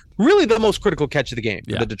make really the most critical catch of the game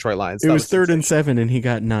for Yeah. the Detroit Lions. It That was 3rd and sensational. 7, and he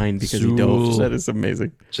got 9 because he dove. That is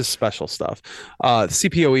amazing. Just special stuff.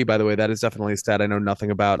 CPOE, by the way, that is definitely a stat I know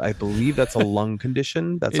nothing about. I believe that's a lung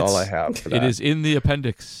condition. That's all I have for that. It is in the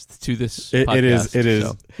appendix to this It podcast. is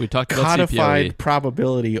So we talked about codified CPOE.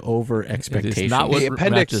 probability over expectation. It is not what The Matt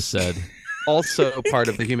appendix- just said. also part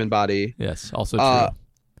of the human body. Yes, also true.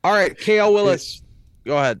 All right, KL Willis.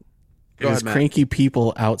 Go ahead. It Go is ahead, Matt. cranky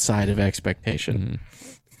people outside of expectation.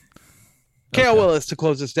 KL Willis to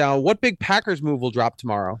close this down. What big Packers move will drop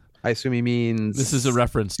tomorrow? I assume he means This is a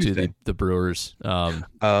reference to Tuesday. the Brewers. Because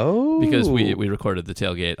Because we recorded the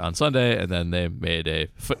tailgate on Sunday, and then they made a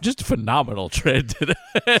just phenomenal trade today.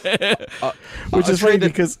 Which is funny trade that-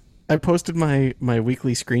 because I posted my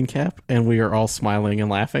weekly screen cap, and we are all smiling and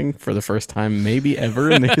laughing for the first time maybe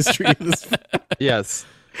ever in the history of this. yes.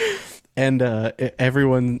 And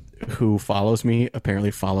everyone who follows me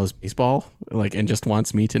apparently follows baseball, like, and just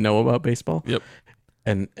wants me to know about baseball. Yep.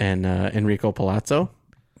 And Enrico Palazzo,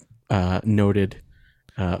 noted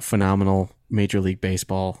phenomenal Major League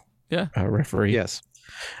Baseball Yeah. referee, Yes.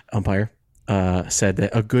 umpire, said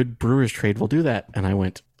that a good Brewers trade will do that. And I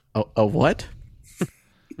went, a what?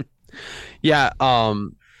 Yeah.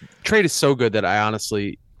 Trade is so good that I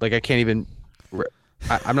honestly I can't even.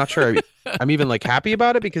 I'm not sure I'm even happy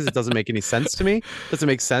about it because it doesn't make any sense to me. It doesn't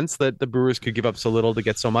make sense that the Brewers could give up so little to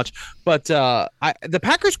get so much. But the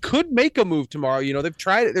Packers could make a move tomorrow. You know, they've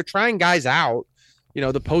tried it. They're trying guys out. You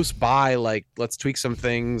know, the post buy, let's tweak some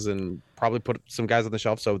things and probably put some guys on the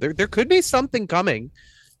shelf. So there could be something coming.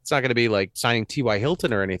 It's not going to be like signing T.Y.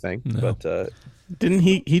 Hilton or anything. No. But Didn't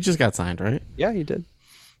he just got signed, right? yeah, he did.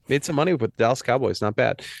 Made some money with the Dallas Cowboys. Not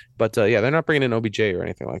bad. But yeah, they're not bringing in OBJ or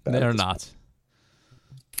anything like that. They are not.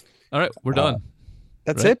 All right, we're done.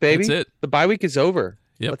 That's Right? it, baby. That's it. The bye week is over.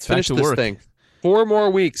 Yep, Let's back finish to this work. thing. 4 more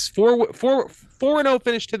weeks. 4-0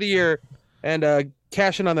 finish to the year, and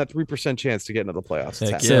cash in on that 3% chance to get into the playoffs. It's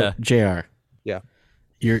Heck happening. yeah. So, JR.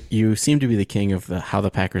 Yeah. You seem to be the king of how the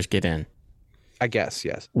Packers get in. I guess,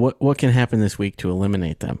 yes. What can happen this week to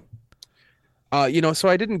eliminate them? So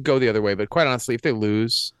I didn't go the other way, but quite honestly, if they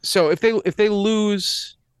lose,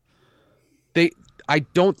 I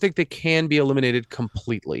don't think they can be eliminated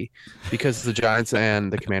completely because the Giants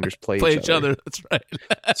and the Commanders play Each other. That's right.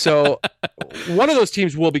 So one of those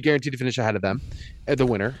teams will be guaranteed to finish ahead of them, the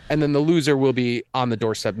winner, and then the loser will be on the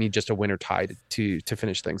doorstep, need just a winner tied to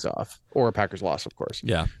finish things off, or a Packers loss, of course.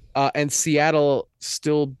 Yeah. And Seattle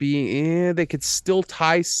still being, they could still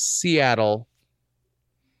tie Seattle,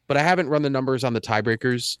 but I haven't run the numbers on the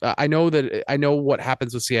tiebreakers. I know what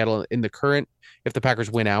happens with Seattle in the current if the Packers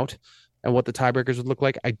win out, and what the tiebreakers would look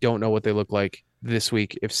like. I don't know what they look like this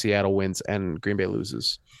week if Seattle wins and Green Bay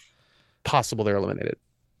loses. Possible they're eliminated,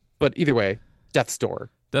 but either way, death's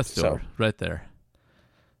door. Death's door, right there.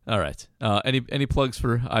 All right. Any plugs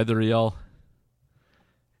for either of y'all?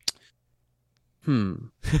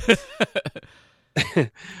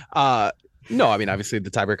 No, I mean, obviously the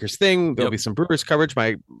tiebreakers thing. There'll be some Brewers coverage.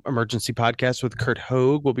 My emergency podcast with Kurt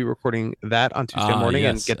Hogue. We'll be recording that on Tuesday morning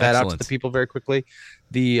and yes. get that out to Excellent. the people very quickly.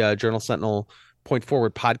 The Journal Sentinel Point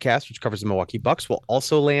Forward podcast, which covers the Milwaukee Bucks, will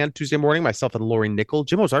also land Tuesday morning. Myself and Lori Nickel.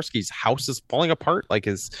 Jim Ozarski's house is falling apart.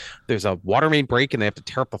 There's a water main break and they have to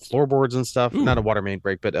tear up the floorboards and stuff. Ooh. Not a water main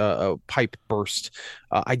break, but a pipe burst.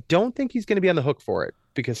 I don't think he's going to be on the hook for it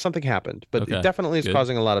because something happened, but Okay, it definitely is good.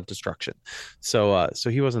 causing a lot of destruction. So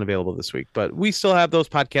he wasn't available this week, but we still have those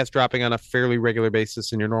podcasts dropping on a fairly regular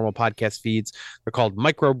basis in your normal podcast feeds. They're called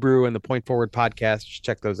Microbrew and the Point Forward podcast. Just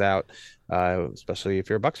check those out, especially if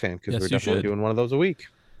you're a Bucks fan, because Yes, we're you definitely should. doing one of those a week.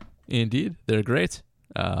 Indeed, they're great.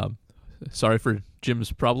 Sorry for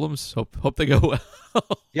Jim's problems. Hope they go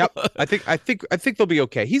well. Yep, I think they'll be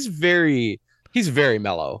okay. He's very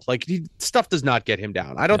mellow. Stuff does not get him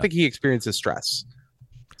down. I don't think he experiences stress,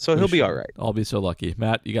 so he'll be all right. I'll be so lucky.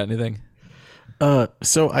 Matt, you got anything?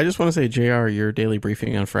 So I just want to say, JR, your daily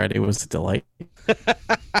briefing on Friday was a delight.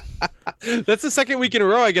 That's the second week in a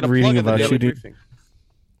row I get a Reading plug of the about daily shooting- briefing.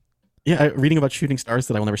 Yeah, reading about shooting stars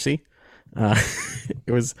that I will never see.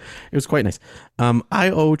 It was quite nice. I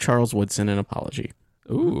owe Charles Woodson an apology.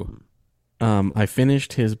 Ooh. I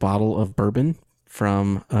finished his bottle of bourbon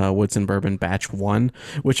from Woodson Bourbon Batch 1,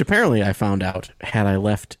 which apparently I found out had I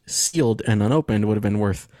left sealed and unopened would have been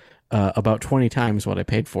worth about 20 times what I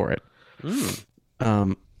paid for it.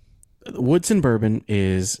 Woodson Bourbon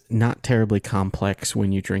is not terribly complex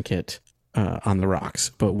when you drink it on the rocks,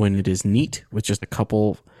 but when it is neat with just a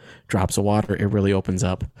couple drops of water, it really opens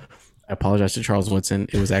up. I apologize to Charles Woodson.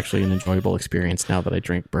 It was actually an enjoyable experience now that I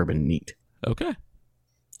drink bourbon neat. Okay.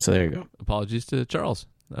 So there you go. Apologies to Charles.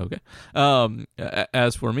 Okay.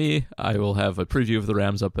 As for me, I will have a preview of the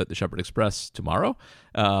Rams up at the Shepherd Express tomorrow.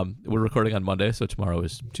 We're recording on Monday, so tomorrow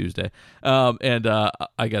is Tuesday. And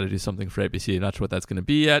I got to do something for ABC. Not sure what that's going to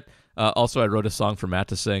be yet. Also, I wrote a song for Matt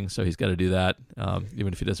to sing, so he's got to do that,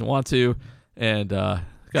 even if he doesn't want to. And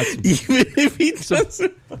got some, Even if he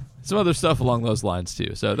doesn't. some other stuff along those lines,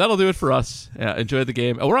 too. So that'll do it for us. Enjoy the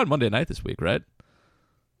game. Oh, we're on Monday night this week, right?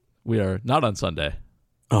 We are not on Sunday.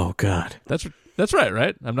 Oh, God. That's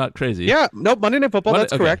right? I'm not crazy. Yeah, no, Monday Night Football,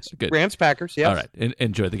 that's okay, correct. good. Rams, Packers, yeah. All right.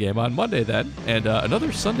 Enjoy the game on Monday then. And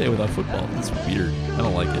another Sunday without football. That's weird. I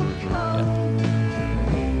don't like it. Yeah.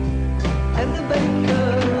 And the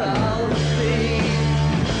baker I'll see.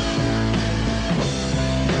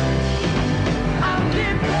 I'm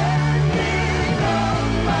depending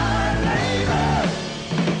on my labor.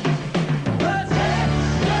 The texture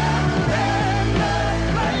and the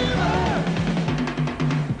flavor.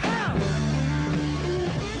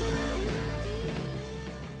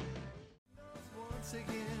 Once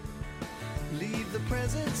again, leave the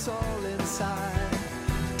presents all inside.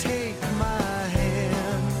 Take my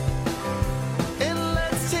hand. And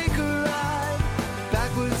let's take a ride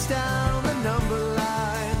backwards down the number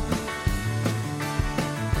line.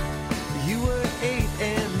 You were 8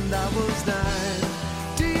 and I was 9.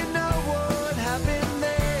 Do you know what happened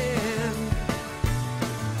then?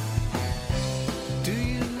 Do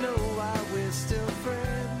you know why we're still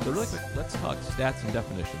friends? So really quick, let's talk stats and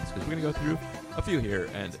definitions because we're going to go through a few here.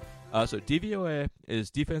 And so DVOA is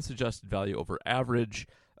defense adjusted value over average.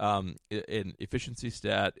 In efficiency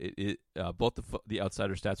stat, both the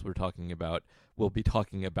outsider stats we're talking about will be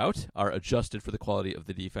talking about are adjusted for the quality of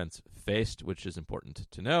the defense faced, which is important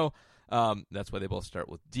to know. That's why they both start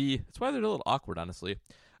with D. That's why they're a little awkward, honestly.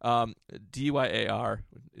 DYAR,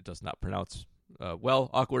 it does not pronounce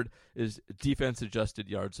awkward, is defense adjusted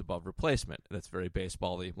yards above replacement. That's very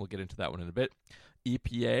baseball-y. We'll get into that one in a bit.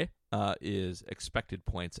 EPA is expected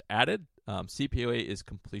points added. CPOA is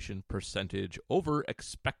completion percentage over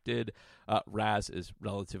expected. RAS is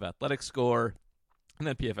relative athletic score. And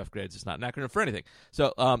then PFF grades is not an acronym for anything.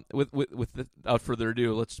 So without further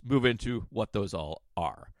ado, let's move into what those all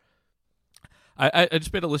are. I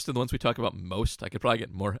just made a list of the ones we talk about most. I could probably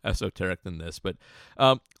get more esoteric than this, but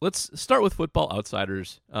let's start with Football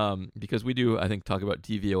Outsiders because we do, I think, talk about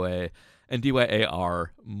DVOA and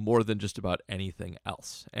DYAR more than just about anything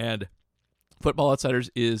else. And Football Outsiders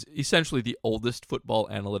is essentially the oldest football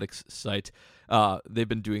analytics site. They've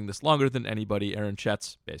been doing this longer than anybody. Aaron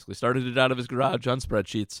Chetz basically started it out of his garage on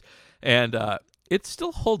spreadsheets, and it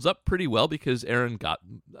still holds up pretty well because Aaron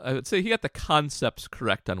I would say he got the concepts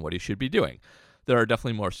correct on what he should be doing. There are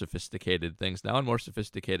definitely more sophisticated things now and more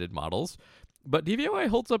sophisticated models, but DVOA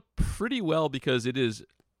holds up pretty well because it is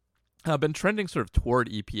been trending sort of toward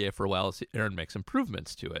EPA for a while as Aaron makes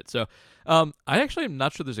improvements to it. So I actually am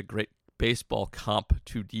not sure there's a great baseball comp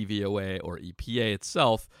to DVOA or EPA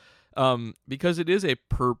itself because it is a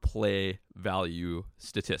per play value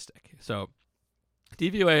statistic. So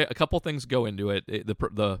DVOA, a couple things go into it.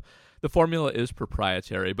 The formula is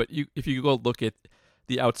proprietary, but if you go look at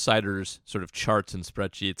the Outsiders sort of charts and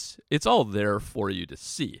spreadsheets, it's all there for you to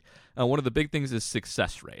see. One of the big things is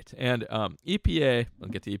success rate. And EPA, I'll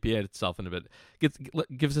get to EPA itself in a bit,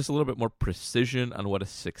 gives us a little bit more precision on what a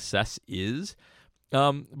success is.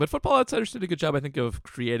 But Football Outsiders did a good job, I think, of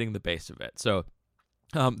creating the base of it. So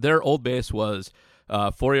their old base was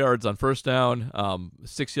 4 yards on first down,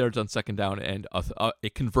 6 yards on second down, and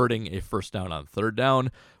converting a first down on third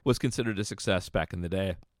down was considered a success back in the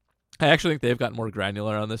day. I actually think they've gotten more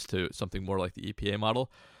granular on this to something more like the EPA model.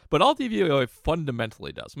 But all DVOA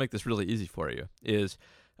fundamentally does, make this really easy for you, is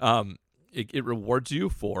it rewards you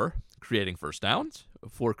for creating first downs,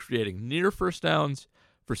 for creating near first downs,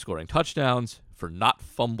 for scoring touchdowns, for not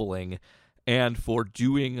fumbling, and for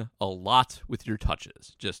doing a lot with your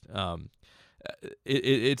touches. Just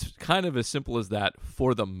it's kind of as simple as that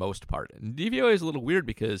for the most part. And DVOA is a little weird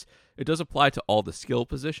because it does apply to all the skill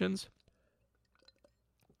positions.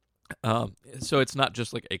 So it's not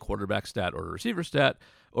just like a quarterback stat or a receiver stat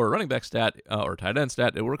or a running back stat or a tight end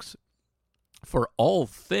stat. It works for all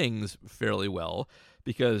things fairly well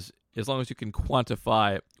because as long as you can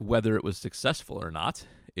quantify whether it was successful or not,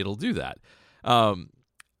 it'll do that.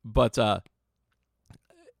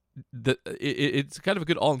 It's kind of a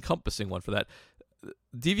good all-encompassing one for that.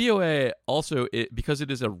 DVOA also, because it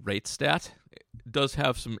is a rate stat, does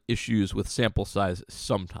have some issues with sample size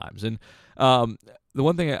sometimes. And the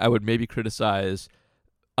one thing I would maybe criticize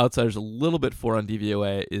Outsiders a little bit for on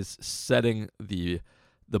DVOA is setting the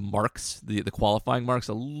marks, the qualifying marks,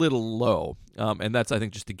 a little low. And that's, I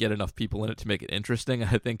think, just to get enough people in it to make it interesting.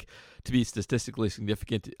 I think to be statistically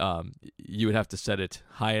significant, you would have to set it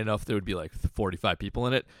high enough there would be like 45 people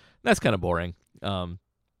in it. That's kind of boring.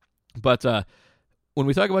 But when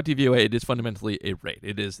we talk about DVOA, it is fundamentally a rate.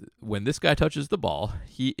 It is when this guy touches the ball,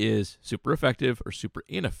 he is super effective or super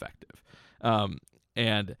ineffective.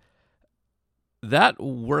 And that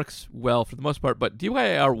works well for the most part, but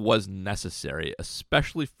DYAR was necessary,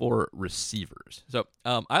 especially for receivers. So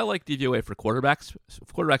I like DVOA for quarterbacks.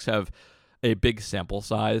 Quarterbacks have a big sample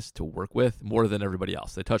size to work with, more than everybody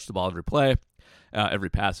else. They touch the ball every play. Every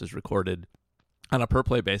pass is recorded on a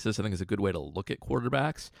per-play basis. I think is a good way to look at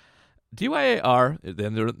quarterbacks. DYAR,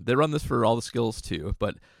 then they run this for all the skills too,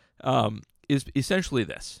 but is essentially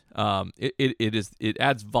this. It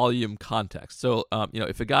adds volume context. So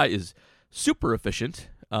if a guy is super efficient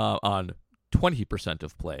on 20%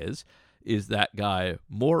 of plays, is that guy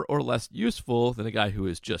more or less useful than a guy who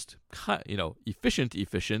is just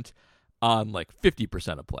efficient on like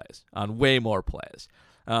 50% of plays, on way more plays?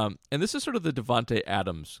 And this is sort of the Davante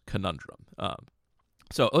Adams conundrum.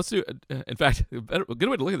 So let's do, in fact, a good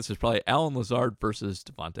way to look at this is probably Allen Lazard versus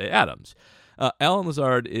Davante Adams. Allen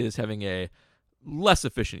Lazard is having a less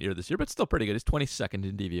efficient year this year, but still pretty good. He's 22nd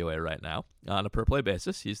in DVOA right now. On a per-play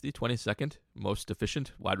basis, he's the 22nd most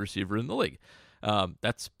efficient wide receiver in the league.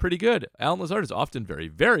 That's pretty good. Allen Lazard is often very,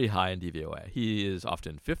 very high in DVOA. He is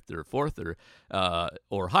often 5th or 4th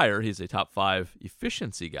or higher. He's a top 5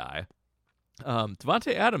 efficiency guy.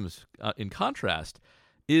 Davante Adams, in contrast,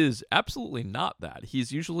 is absolutely not that.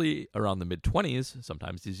 He's usually around the mid-20s.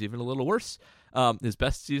 Sometimes he's even a little worse. His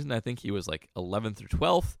best season, I think he was like 11th or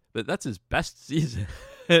 12th, but that's his best season.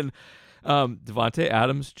 And Davante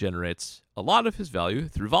Adams generates a lot of his value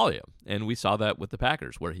through volume. And we saw that with the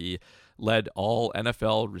Packers, where he led all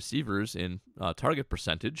NFL receivers in target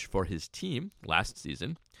percentage for his team last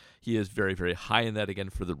season. He is very, very high in that again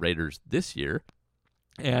for the Raiders this year.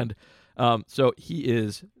 And so he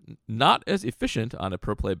is not as efficient on a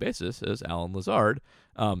per-play basis as Allen Lazard,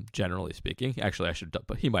 generally speaking. Actually,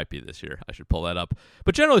 but he might be this year. I should pull that up.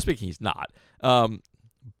 But generally speaking, he's not.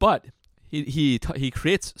 But he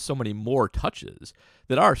creates so many more touches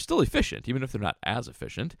that are still efficient, even if they're not as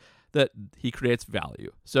efficient, that he creates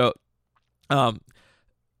value. So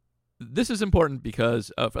this is important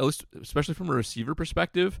because, at least especially from a receiver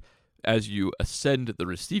perspective, as you ascend the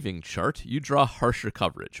receiving chart, you draw harsher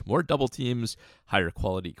coverage, more double teams, higher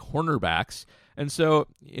quality cornerbacks. And so,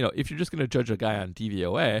 if you're just going to judge a guy on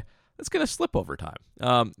DVOA, that's going to slip over time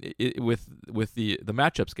with the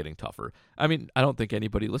matchups getting tougher. I mean, I don't think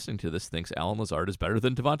anybody listening to this thinks Allen Lazard is better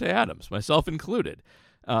than Davante Adams, myself included.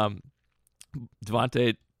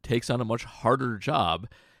 Davante takes on a much harder job,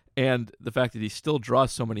 and the fact that he still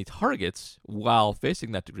draws so many targets while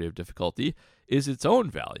facing that degree of difficulty is its own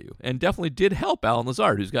value, and definitely did help Allen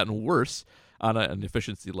Lazard, who's gotten worse on an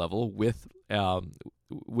efficiency level with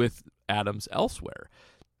Adams elsewhere.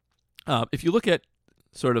 If you look at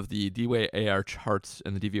sort of the DYAR charts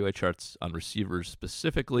and the DVOA charts on receivers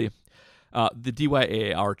specifically, the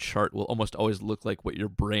DYAR chart will almost always look like what your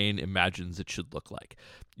brain imagines it should look like.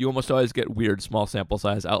 You almost always get weird small sample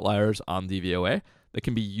size outliers on DVOA that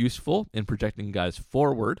can be useful in projecting guys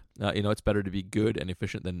forward. It's better to be good and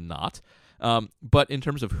efficient than not. But in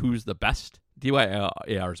terms of who's the best,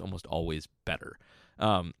 DYAR is almost always better.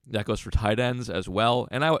 That goes for tight ends as well.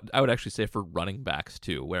 And I would actually say for running backs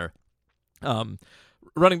too, where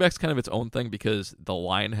running back's kind of its own thing because the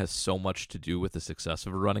line has so much to do with the success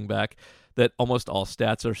of a running back that almost all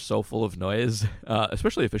stats are so full of noise,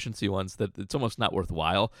 especially efficiency ones, that it's almost not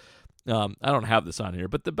worthwhile. I don't have this on here,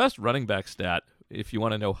 but the best running back stat, if you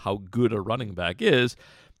want to know how good a running back is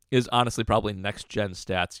honestly probably next-gen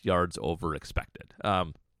stats yards over expected.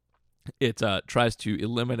 It tries to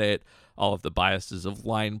eliminate all of the biases of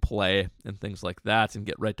line play and things like that and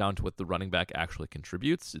get right down to what the running back actually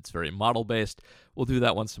contributes. It's very model-based. We'll do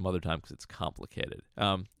that one some other time because it's complicated.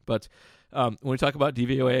 But when we talk about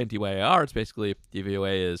DVOA and DYAR, it's basically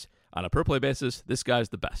DVOA is on a per-play basis, this guy's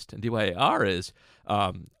the best. And DYAR is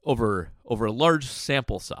over a large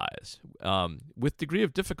sample size with degree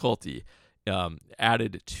of difficulty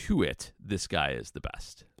added to it, this guy is the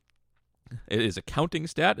best. It is a counting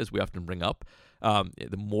stat, as we often bring up.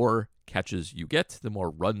 The more catches you get, the more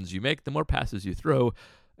runs you make, the more passes you throw,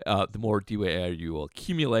 the more DYAR you will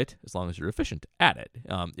accumulate as long as you're efficient at it.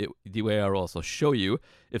 DYAR will also show you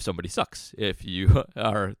if somebody sucks. If you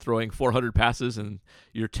are throwing 400 passes and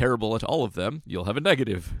you're terrible at all of them, you'll have a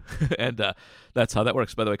negative. And that's how that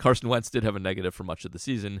works. By the way, Carson Wentz did have a negative for much of the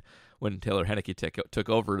season. When Taylor Heineke took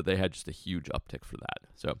over, they had just a huge uptick for that.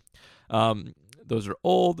 So those are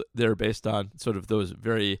old. They're based on sort of those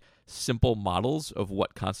very simple models of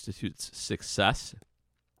what constitutes success,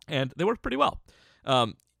 and they work pretty well.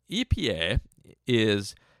 EPA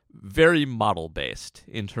is very model-based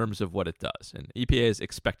in terms of what it does, and EPA is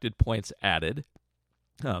expected points added.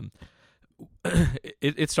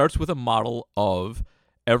 It starts with a model of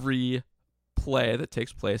every play that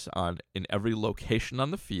takes place in every location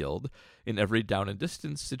on the field, in every down and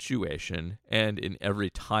distance situation, and in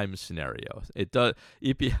every time scenario. It does.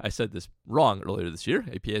 EPA. I said this wrong earlier this year.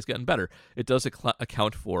 EPA has gotten better. It does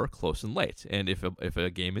account for close and late, and if a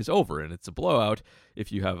game is over and it's a blowout,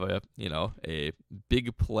 if you have a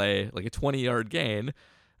big play like a 20-yard gain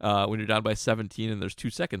when you're down by 17 and there's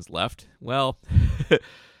 2 seconds left, well.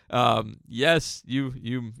 Yes,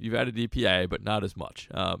 you've added EPA, but not as much.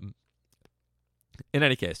 In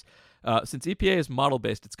any case, since EPA is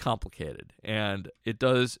model-based, it's complicated, and it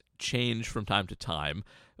does change from time to time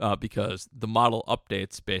because the model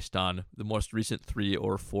updates based on the most recent 3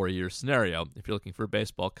 or 4 year scenario. If you're looking for a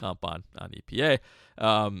baseball comp on EPA,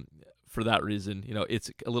 for that reason,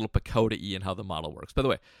 it's a little Pacoda-y in how the model works. By the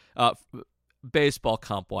way, baseball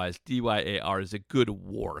comp-wise, DYAR is a good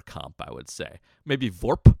war comp, I would say. Maybe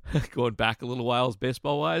VORP, going back a little while, is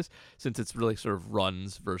baseball-wise, since it's really sort of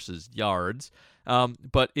runs versus yards.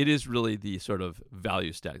 But it is really the sort of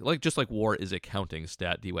value stat. Just like WAR is a counting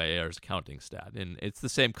stat, DYAR is a counting stat. And it's the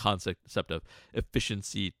same concept of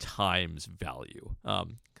efficiency times value.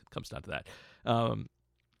 Comes down to that.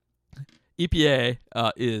 EPA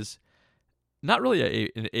is not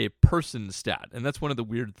really a person stat, and that's one of the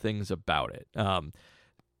weird things about it.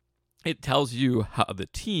 It tells you how the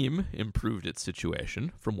team improved its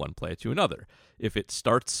situation from one play to another. If it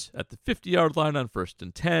starts at the 50-yard line on 1st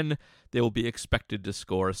and 10, they will be expected to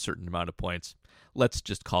score a certain amount of points. Let's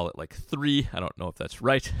just call it like 3. I don't know if that's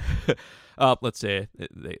right. Let's say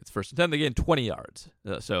it's 1st and 10, they gain 20 yards.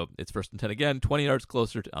 So it's 1st and 10 again, 20 yards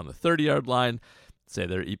closer on the 30-yard line. Say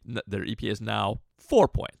their EPA is now 4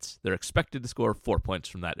 points. They're expected to score 4 points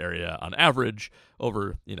from that area on average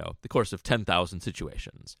over, the course of 10,000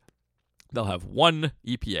 situations. They'll have 1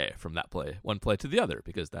 EPA from that play, one play to the other,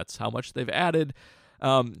 because that's how much they've added.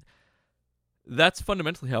 That's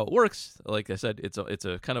fundamentally how it works. Like I said, it's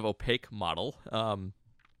a kind of opaque model,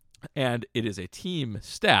 and it is a team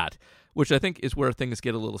stat, which I think is where things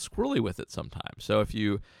get a little squirrely with it sometimes. So if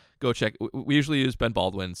you go check, we usually use Ben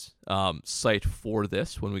Baldwin's site for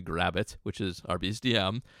this when we grab it, which is RB's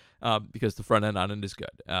DM, because the front end on it is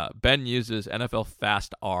good. Ben uses NFL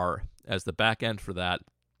Fast R as the back end for that,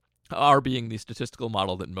 R being the statistical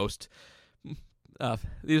model that most,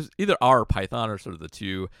 either R or Python are sort of the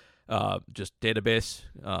two, just database,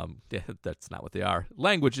 that's not what they are,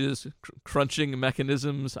 languages, crunching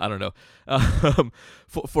mechanisms, I don't know,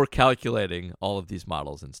 for calculating all of these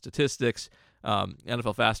models and statistics.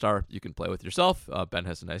 NFL Fast R, you can play with yourself. Ben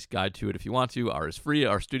has a nice guide to it if you want to. R is free.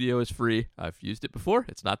 R Studio is free. I've used it before.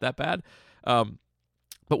 It's not that bad.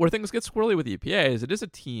 But where things get squirrely with EPA is it is a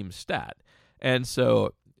team stat. And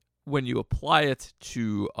so when you apply it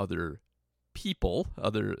to other people,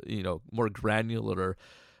 other, more granular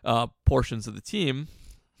portions of the team,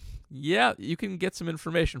 yeah, you can get some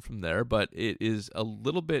information from there, but it is a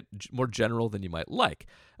little bit more general than you might like.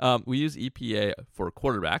 We use EPA for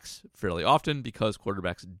quarterbacks fairly often because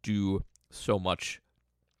quarterbacks do so much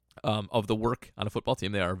of the work on a football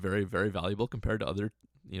team. They are very, very valuable compared to other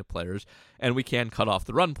players, and we can cut off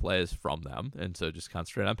the run plays from them, and so just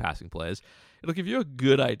concentrate on passing plays. It'll give you a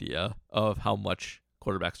good idea of how much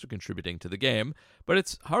quarterbacks are contributing to the game, but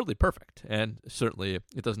it's hardly perfect, and certainly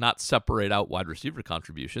it does not separate out wide receiver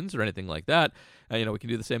contributions or anything like that. We can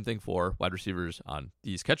do the same thing for wide receivers on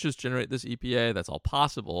these catches, generate this EPA. That's all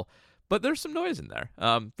possible, but there's some noise in there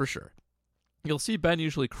for sure. You'll see Ben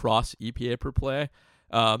usually cross EPA per play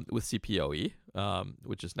with CPOE,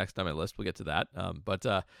 which is next on my list. We'll get to that. But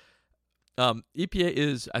EPA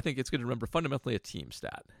is, I think it's good to remember, fundamentally a team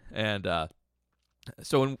stat. And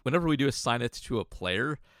so whenever we do assign it to a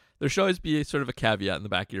player, there should always be sort of a caveat in the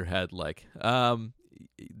back of your head, like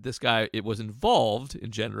this guy, it was involved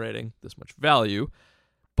in generating this much value,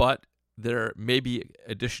 but there may be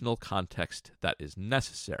additional context that is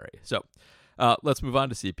necessary. So let's move on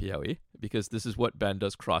to CPOE, because this is what Ben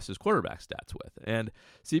does cross his quarterback stats with. And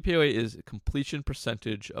CPOE is completion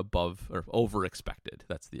percentage above or over expected.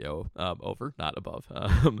 That's the O, over, not above.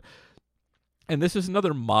 And this is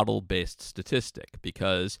another model-based statistic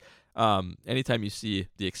because anytime you see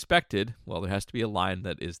the expected, well, there has to be a line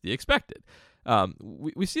that is the expected.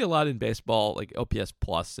 We see a lot in baseball, like OPS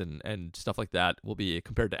plus and stuff like that will be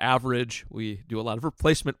compared to average. We do a lot of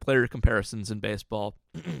replacement player comparisons in baseball.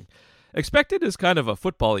 expected is kind of a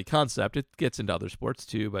football-y concept. It gets into other sports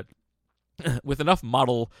too, but with enough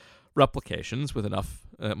model replications, with enough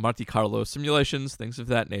Monte Carlo simulations, things of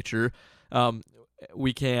that nature,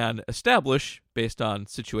 we can establish, based on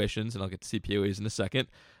situations, and I'll get to CPOEs in a second,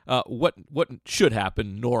 what should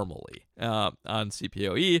happen normally. On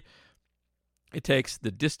CPOE, it takes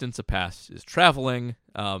the distance a pass is traveling.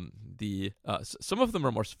 Some of them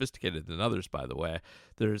are more sophisticated than others, by the way.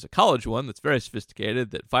 There's a college one that's very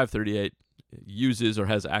sophisticated that 538 uses or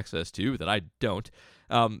has access to that I don't,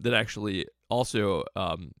 that actually also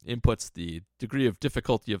inputs the degree of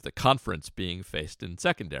difficulty of the conference being faced in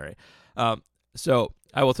secondary. So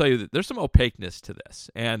I will tell you that there's some opaqueness to this,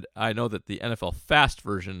 and I know that the NFL Fast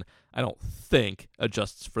version, I don't think,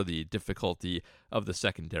 adjusts for the difficulty of the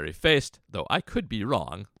secondary faced, though I could be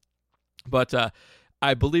wrong. But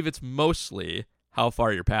I believe it's mostly how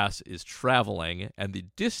far your pass is traveling and the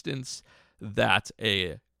distance that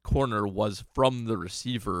a corner was from the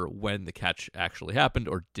receiver when the catch actually happened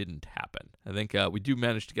or didn't happen. I think we do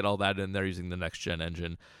manage to get all that in there using the next-gen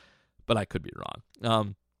engine, but I could be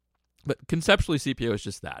wrong. But conceptually, CPO is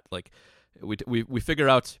just that. Like we figure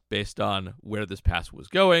out based on where this pass was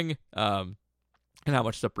going, and how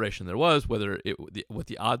much separation there was, what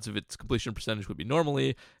the odds of its completion percentage would be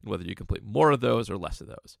normally, and whether you complete more of those or less of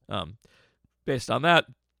those. Based on that,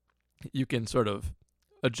 you can sort of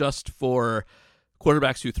adjust for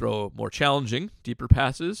quarterbacks who throw more challenging, deeper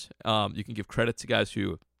passes. You can give credit to guys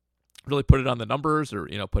who really put it on the numbers, or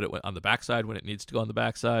put it on the backside when it needs to go on the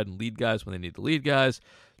backside, and lead guys when they need to lead guys.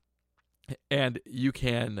 And you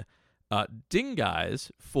can ding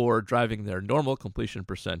guys for driving their normal completion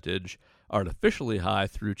percentage artificially high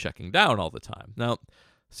through checking down all the time. Now,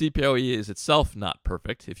 CPOE is itself not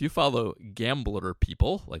perfect. If you follow gambler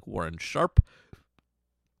people like Warren Sharp,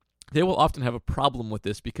 they will often have a problem with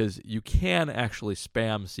this because you can actually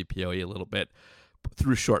spam CPOE a little bit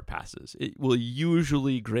through short passes. It will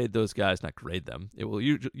usually grade those guys, not grade them. It will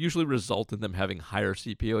usually result in them having higher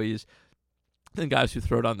CPOEs than guys who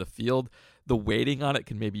throw it on the field. The weighting on it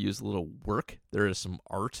can maybe use a little work. There is some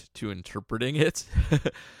art to interpreting it.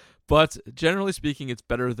 But generally speaking, it's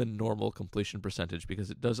better than normal completion percentage because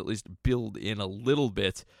it does at least build in a little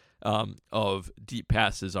bit of deep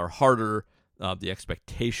passes are harder. The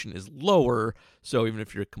expectation is lower. So even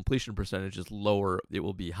if your completion percentage is lower, it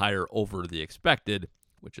will be higher over the expected,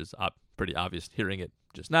 which is pretty obvious hearing it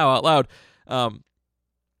just now out loud.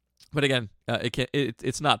 But again,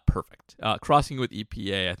 it's not perfect. Crossing with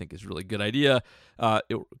EPA, I think, is a really good idea.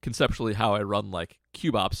 Conceptually, how I run like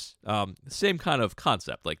CubeOps, same kind of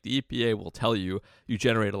concept. Like the EPA will tell you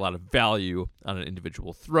generate a lot of value on an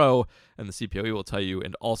individual throw, and the CPOE will tell you,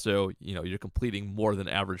 and also you're completing more than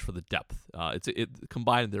average for the depth.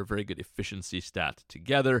 Combined, they're a very good efficiency stat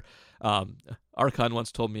together. Archon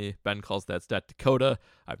once told me Ben calls that stat Dakota.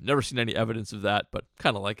 I've never seen any evidence of that, but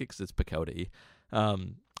kind of like it because it's Pacoda-y.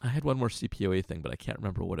 I had one more CPOE thing, but I can't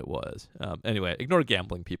remember what it was. Anyway, ignore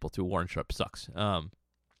gambling people too. Warren Sharp sucks.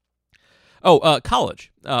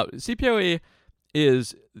 College. CPOE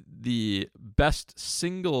is the best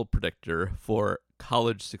single predictor for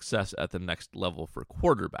college success at the next level for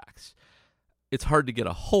quarterbacks. It's hard to get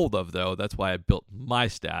a hold of, though. That's why I built my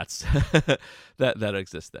stats that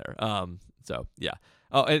exist there. So, yeah.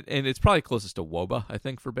 Oh, and it's probably closest to WOBA, I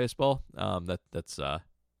think, for baseball. That's the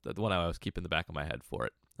one I was keeping in the back of my head for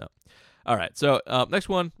it. No. All right, so next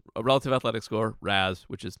one, a relative athletic score, RAS,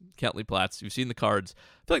 which is Cantley-Platts. You've seen the cards.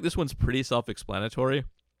 I feel like this one's pretty self-explanatory.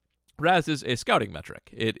 RAS is a scouting metric.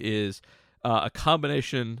 It is a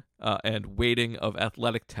combination and weighting of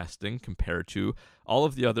athletic testing compared to all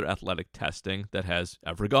of the other athletic testing that has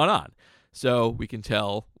ever gone on. So we can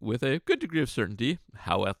tell with a good degree of certainty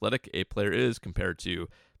how athletic a player is compared to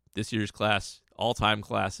this year's class, all-time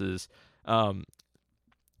classes.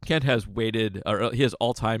 Kent has weighted, or he has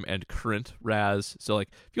all-time and current RAS. So, like,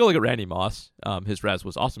 if you look at Randy Moss, his RAS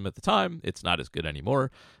was awesome at the time. It's not as good anymore.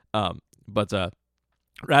 But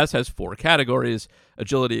RAS has 4 categories: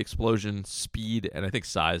 agility, explosion, speed, and I think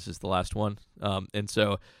size is the last one. And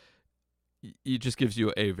so it just gives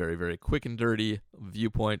you a very, very quick and dirty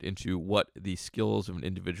viewpoint into what the skills of an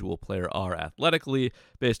individual player are athletically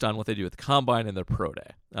based on what they do at the combine and their pro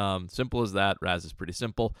day. Simple as that. RAS is pretty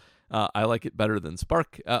simple. I like it better than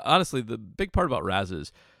Spark. Honestly, the big part about RAS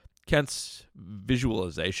is Kent's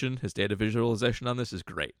visualization, his data visualization on this is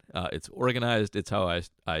great. It's organized. It's how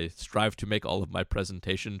I strive to make all of my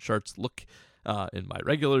presentation charts look in my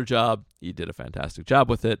regular job. He did a fantastic job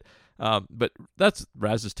with it. But that's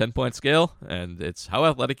RAS's 10-point scale, and it's how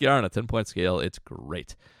athletic you are on a 10-point scale. It's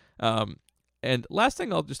great. And last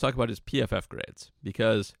thing I'll just talk about is PFF grades,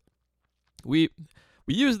 because we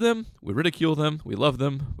we use them, we ridicule them, we love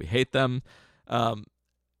them, we hate them.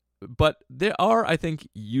 But they are, I think,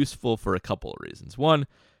 useful for a couple of reasons. One,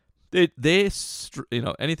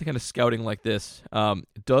 anything kind of scouting like this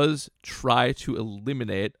does try to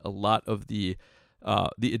eliminate a lot of the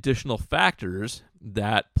additional factors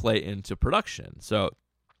that play into production. So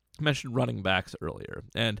I mentioned running backs earlier,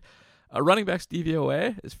 and a running back's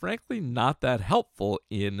DVOA is frankly not that helpful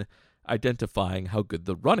in identifying how good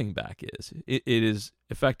the running back is. It is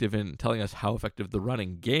effective in telling us how effective the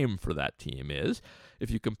running game for that team is.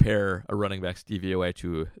 If you compare a running back's DVOA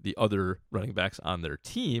to the other running backs on their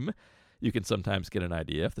team, you can sometimes get an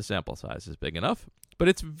idea if the sample size is big enough. But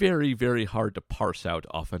it's very, very hard to parse out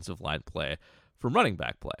offensive line play from running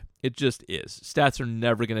back play. It just is. Stats are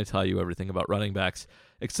never going to tell you everything about running backs,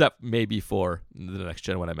 except maybe for the next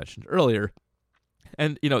gen one I mentioned earlier.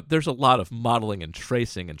 And, there's a lot of modeling and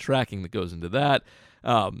tracing and tracking that goes into that.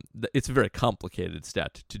 It's a very complicated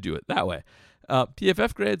stat to do it that way.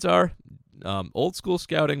 PFF grades are old school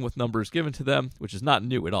scouting with numbers given to them, which is not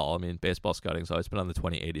new at all. I mean, baseball scouting has always been on the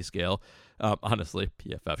 20/80 scale. Honestly,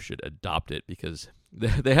 PFF should adopt it because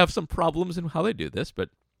they have some problems in how they do this, but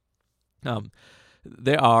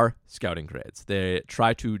they are scouting grades. They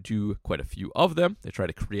try to do quite a few of them. They try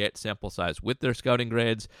to create sample size with their scouting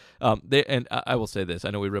grades. And I will say this,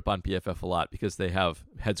 I know we rip on PFF a lot because they have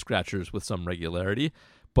head scratchers with some regularity,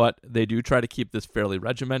 but they do try to keep this fairly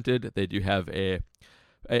regimented. They do have a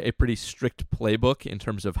pretty strict playbook in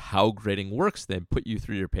terms of how grading works. They put you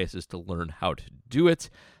through your paces to learn how to do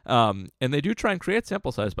it. And they do try and create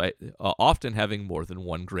sample size by often having more than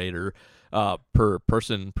one grader per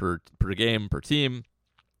person, per game, per team,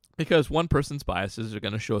 because one person's biases are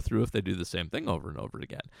going to show through if they do the same thing over and over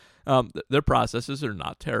again. Their processes are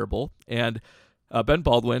not terrible, and Ben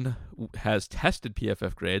Baldwin has tested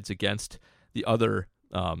PFF grades against the other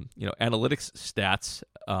analytics stats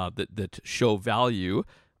that show value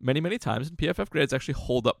many times, and PFF grades actually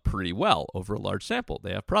hold up pretty well over a large sample.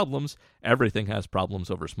 They have problems. Everything has problems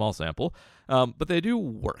over a small sample, but they do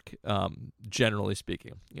work, generally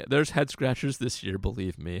speaking. Yeah, there's head scratchers this year,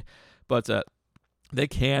 believe me, but they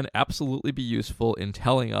can absolutely be useful in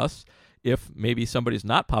telling us if maybe somebody's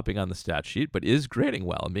not popping on the stat sheet but is grading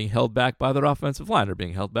well and being held back by their offensive line or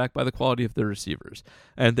being held back by the quality of their receivers.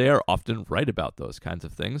 And they are often right about those kinds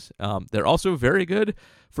of things. They're also very good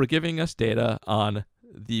for giving us data on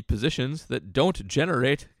the positions that don't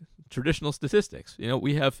generate traditional statistics.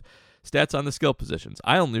 We have stats on the skill positions.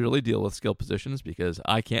 I only really deal with skill positions because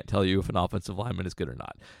I can't tell you if an offensive lineman is good or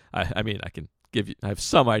not. I mean, I can I have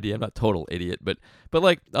some idea. I'm not a total idiot, but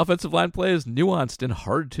like offensive line play is nuanced and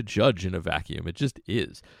hard to judge in a vacuum. It just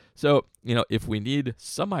is. So, if we need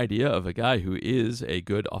some idea of a guy who is a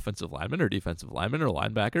good offensive lineman or defensive lineman or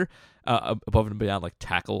linebacker, above and beyond like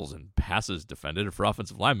tackles and passes defended, or for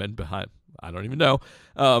offensive linemen behind, I don't even know.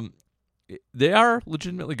 They are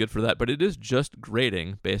legitimately good for that, but it is just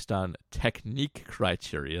grading based on technique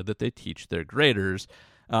criteria that they teach their graders.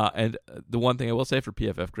 And the one thing I will say for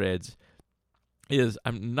PFF grades is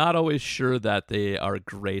I'm not always sure that they are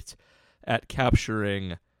great at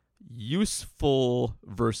capturing useful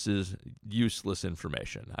versus useless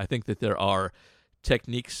information. I think that there are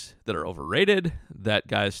techniques that are overrated that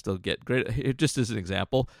guys still get great. Just as an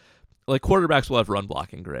example, like quarterbacks will have run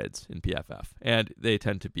blocking grades in PFF, and they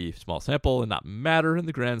tend to be small sample and not matter in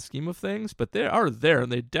the grand scheme of things, but they are there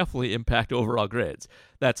and they definitely impact overall grades.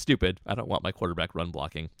 That's stupid. I don't want my quarterback run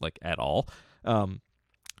blocking like at all.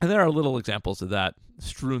 And there are little examples of that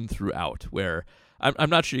strewn throughout where I'm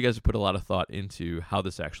not sure you guys have put a lot of thought into how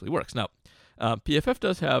this actually works. Now, PFF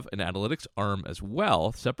does have an analytics arm as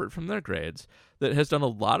well, separate from their grades, that has done a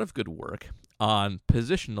lot of good work on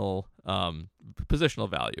positional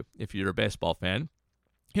value. If you're a baseball fan,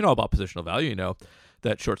 you know about positional value. You know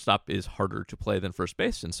that shortstop is harder to play than first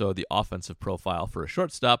base, and so the offensive profile for a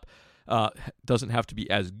shortstop doesn't have to be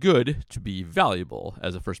as good to be valuable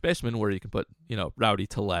as a first baseman, where you can put, Rowdy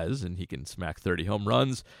Tellez and he can smack 30 home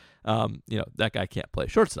runs. That guy can't play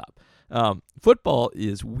shortstop. Football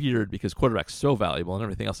is weird because quarterback's so valuable and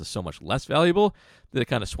everything else is so much less valuable that it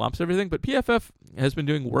kind of swamps everything. But PFF has been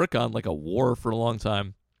doing work on like a war for a long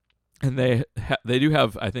time, and they do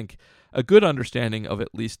have, I think, a good understanding of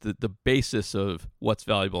at least the basis of what's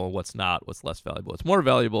valuable and what's not, what's less valuable, what's more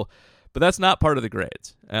valuable. But that's not part of the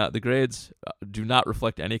grades. The grades do not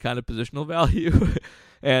reflect any kind of positional value,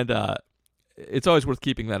 and it's always worth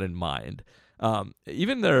keeping that in mind.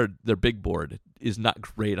 Even their big board is not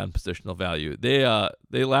great on positional value.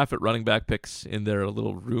 They laugh at running back picks in their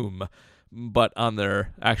little room, but on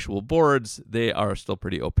their actual boards, they are still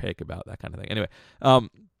pretty opaque about that kind of thing. Anyway,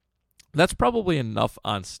 that's probably enough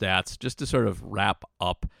on stats. Just to sort of wrap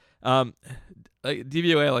up,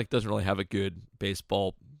 DVOA doesn't really have a good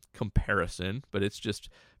baseball comparison, but it's just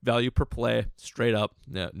value per play, straight up,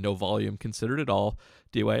 no volume considered at all.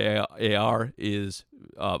 DYAR is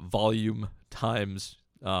volume times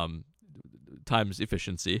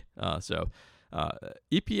efficiency.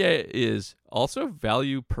 EPA is also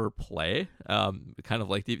value per play. Kind of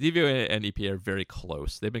like DVOA and EPA are very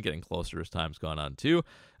close. They've been getting closer as time's gone on too.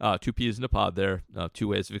 Two peas in a pod there. Two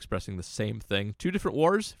ways of expressing the same thing. Two different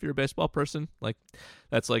wars if you're a baseball person.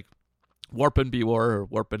 That's like Warpin' B War or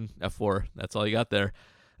Warpin' F War. That's all you got there.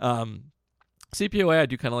 CPOA I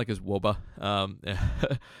do kind of like as WOBA.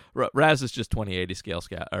 RAS is just 2080 scale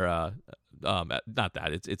or not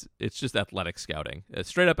that. It's just athletic scouting.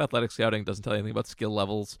 Straight up athletic scouting, doesn't tell you anything about skill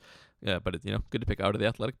levels. Yeah, but it's good to pick out of the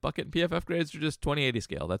athletic bucket. And PFF grades are just 2080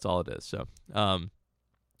 scale. That's all it is. So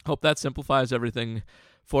hope that simplifies everything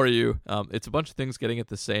for you. It's a bunch of things getting at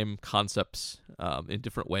the same concepts in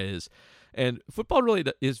different ways. And football really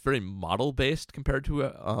is very model-based compared to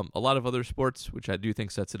a lot of other sports, which I do think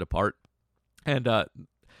sets it apart. And I'm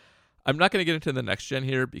not going to get into the next gen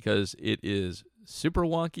here because it is super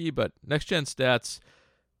wonky, but next gen stats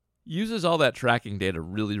uses all that tracking data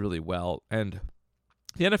really, really well. And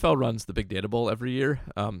the NFL runs the Big Data Bowl every year,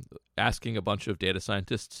 asking a bunch of data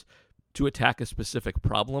scientists to attack a specific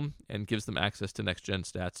problem and gives them access to next gen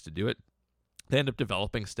stats to do it. They end up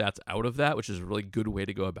developing stats out of that, which is a really good way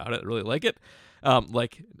to go about it. I really like it.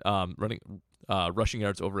 Running rushing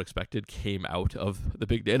yards over expected came out of the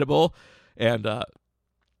Big Data Bowl. And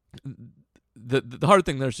the hard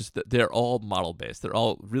thing there is just that they're all model-based. They're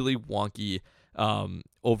all really wonky,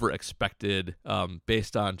 over-expected,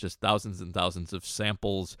 based on just thousands and thousands of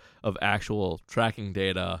samples of actual tracking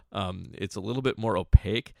data. It's a little bit more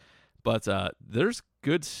opaque, but there's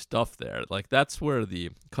good stuff there. That's where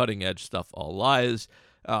the cutting-edge stuff all lies,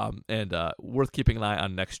 and worth keeping an eye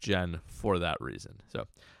on next gen for that reason. So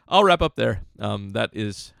I'll wrap up there. That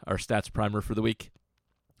is our stats primer for the week.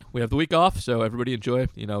 We have the week off, so everybody enjoy,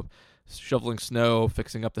 shoveling snow,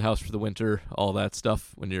 fixing up the house for the winter, all that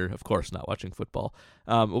stuff when you're, of course, not watching football.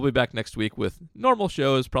 We'll be back next week with normal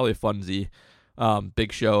shows, probably a funsy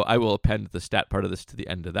big show. I will append the stat part of this to the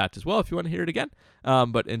end of that as well if you want to hear it again.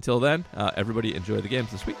 But until then, everybody enjoy the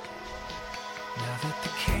games this week. Now that the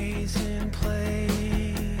K's in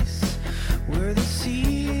place, we're the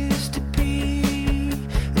seeds.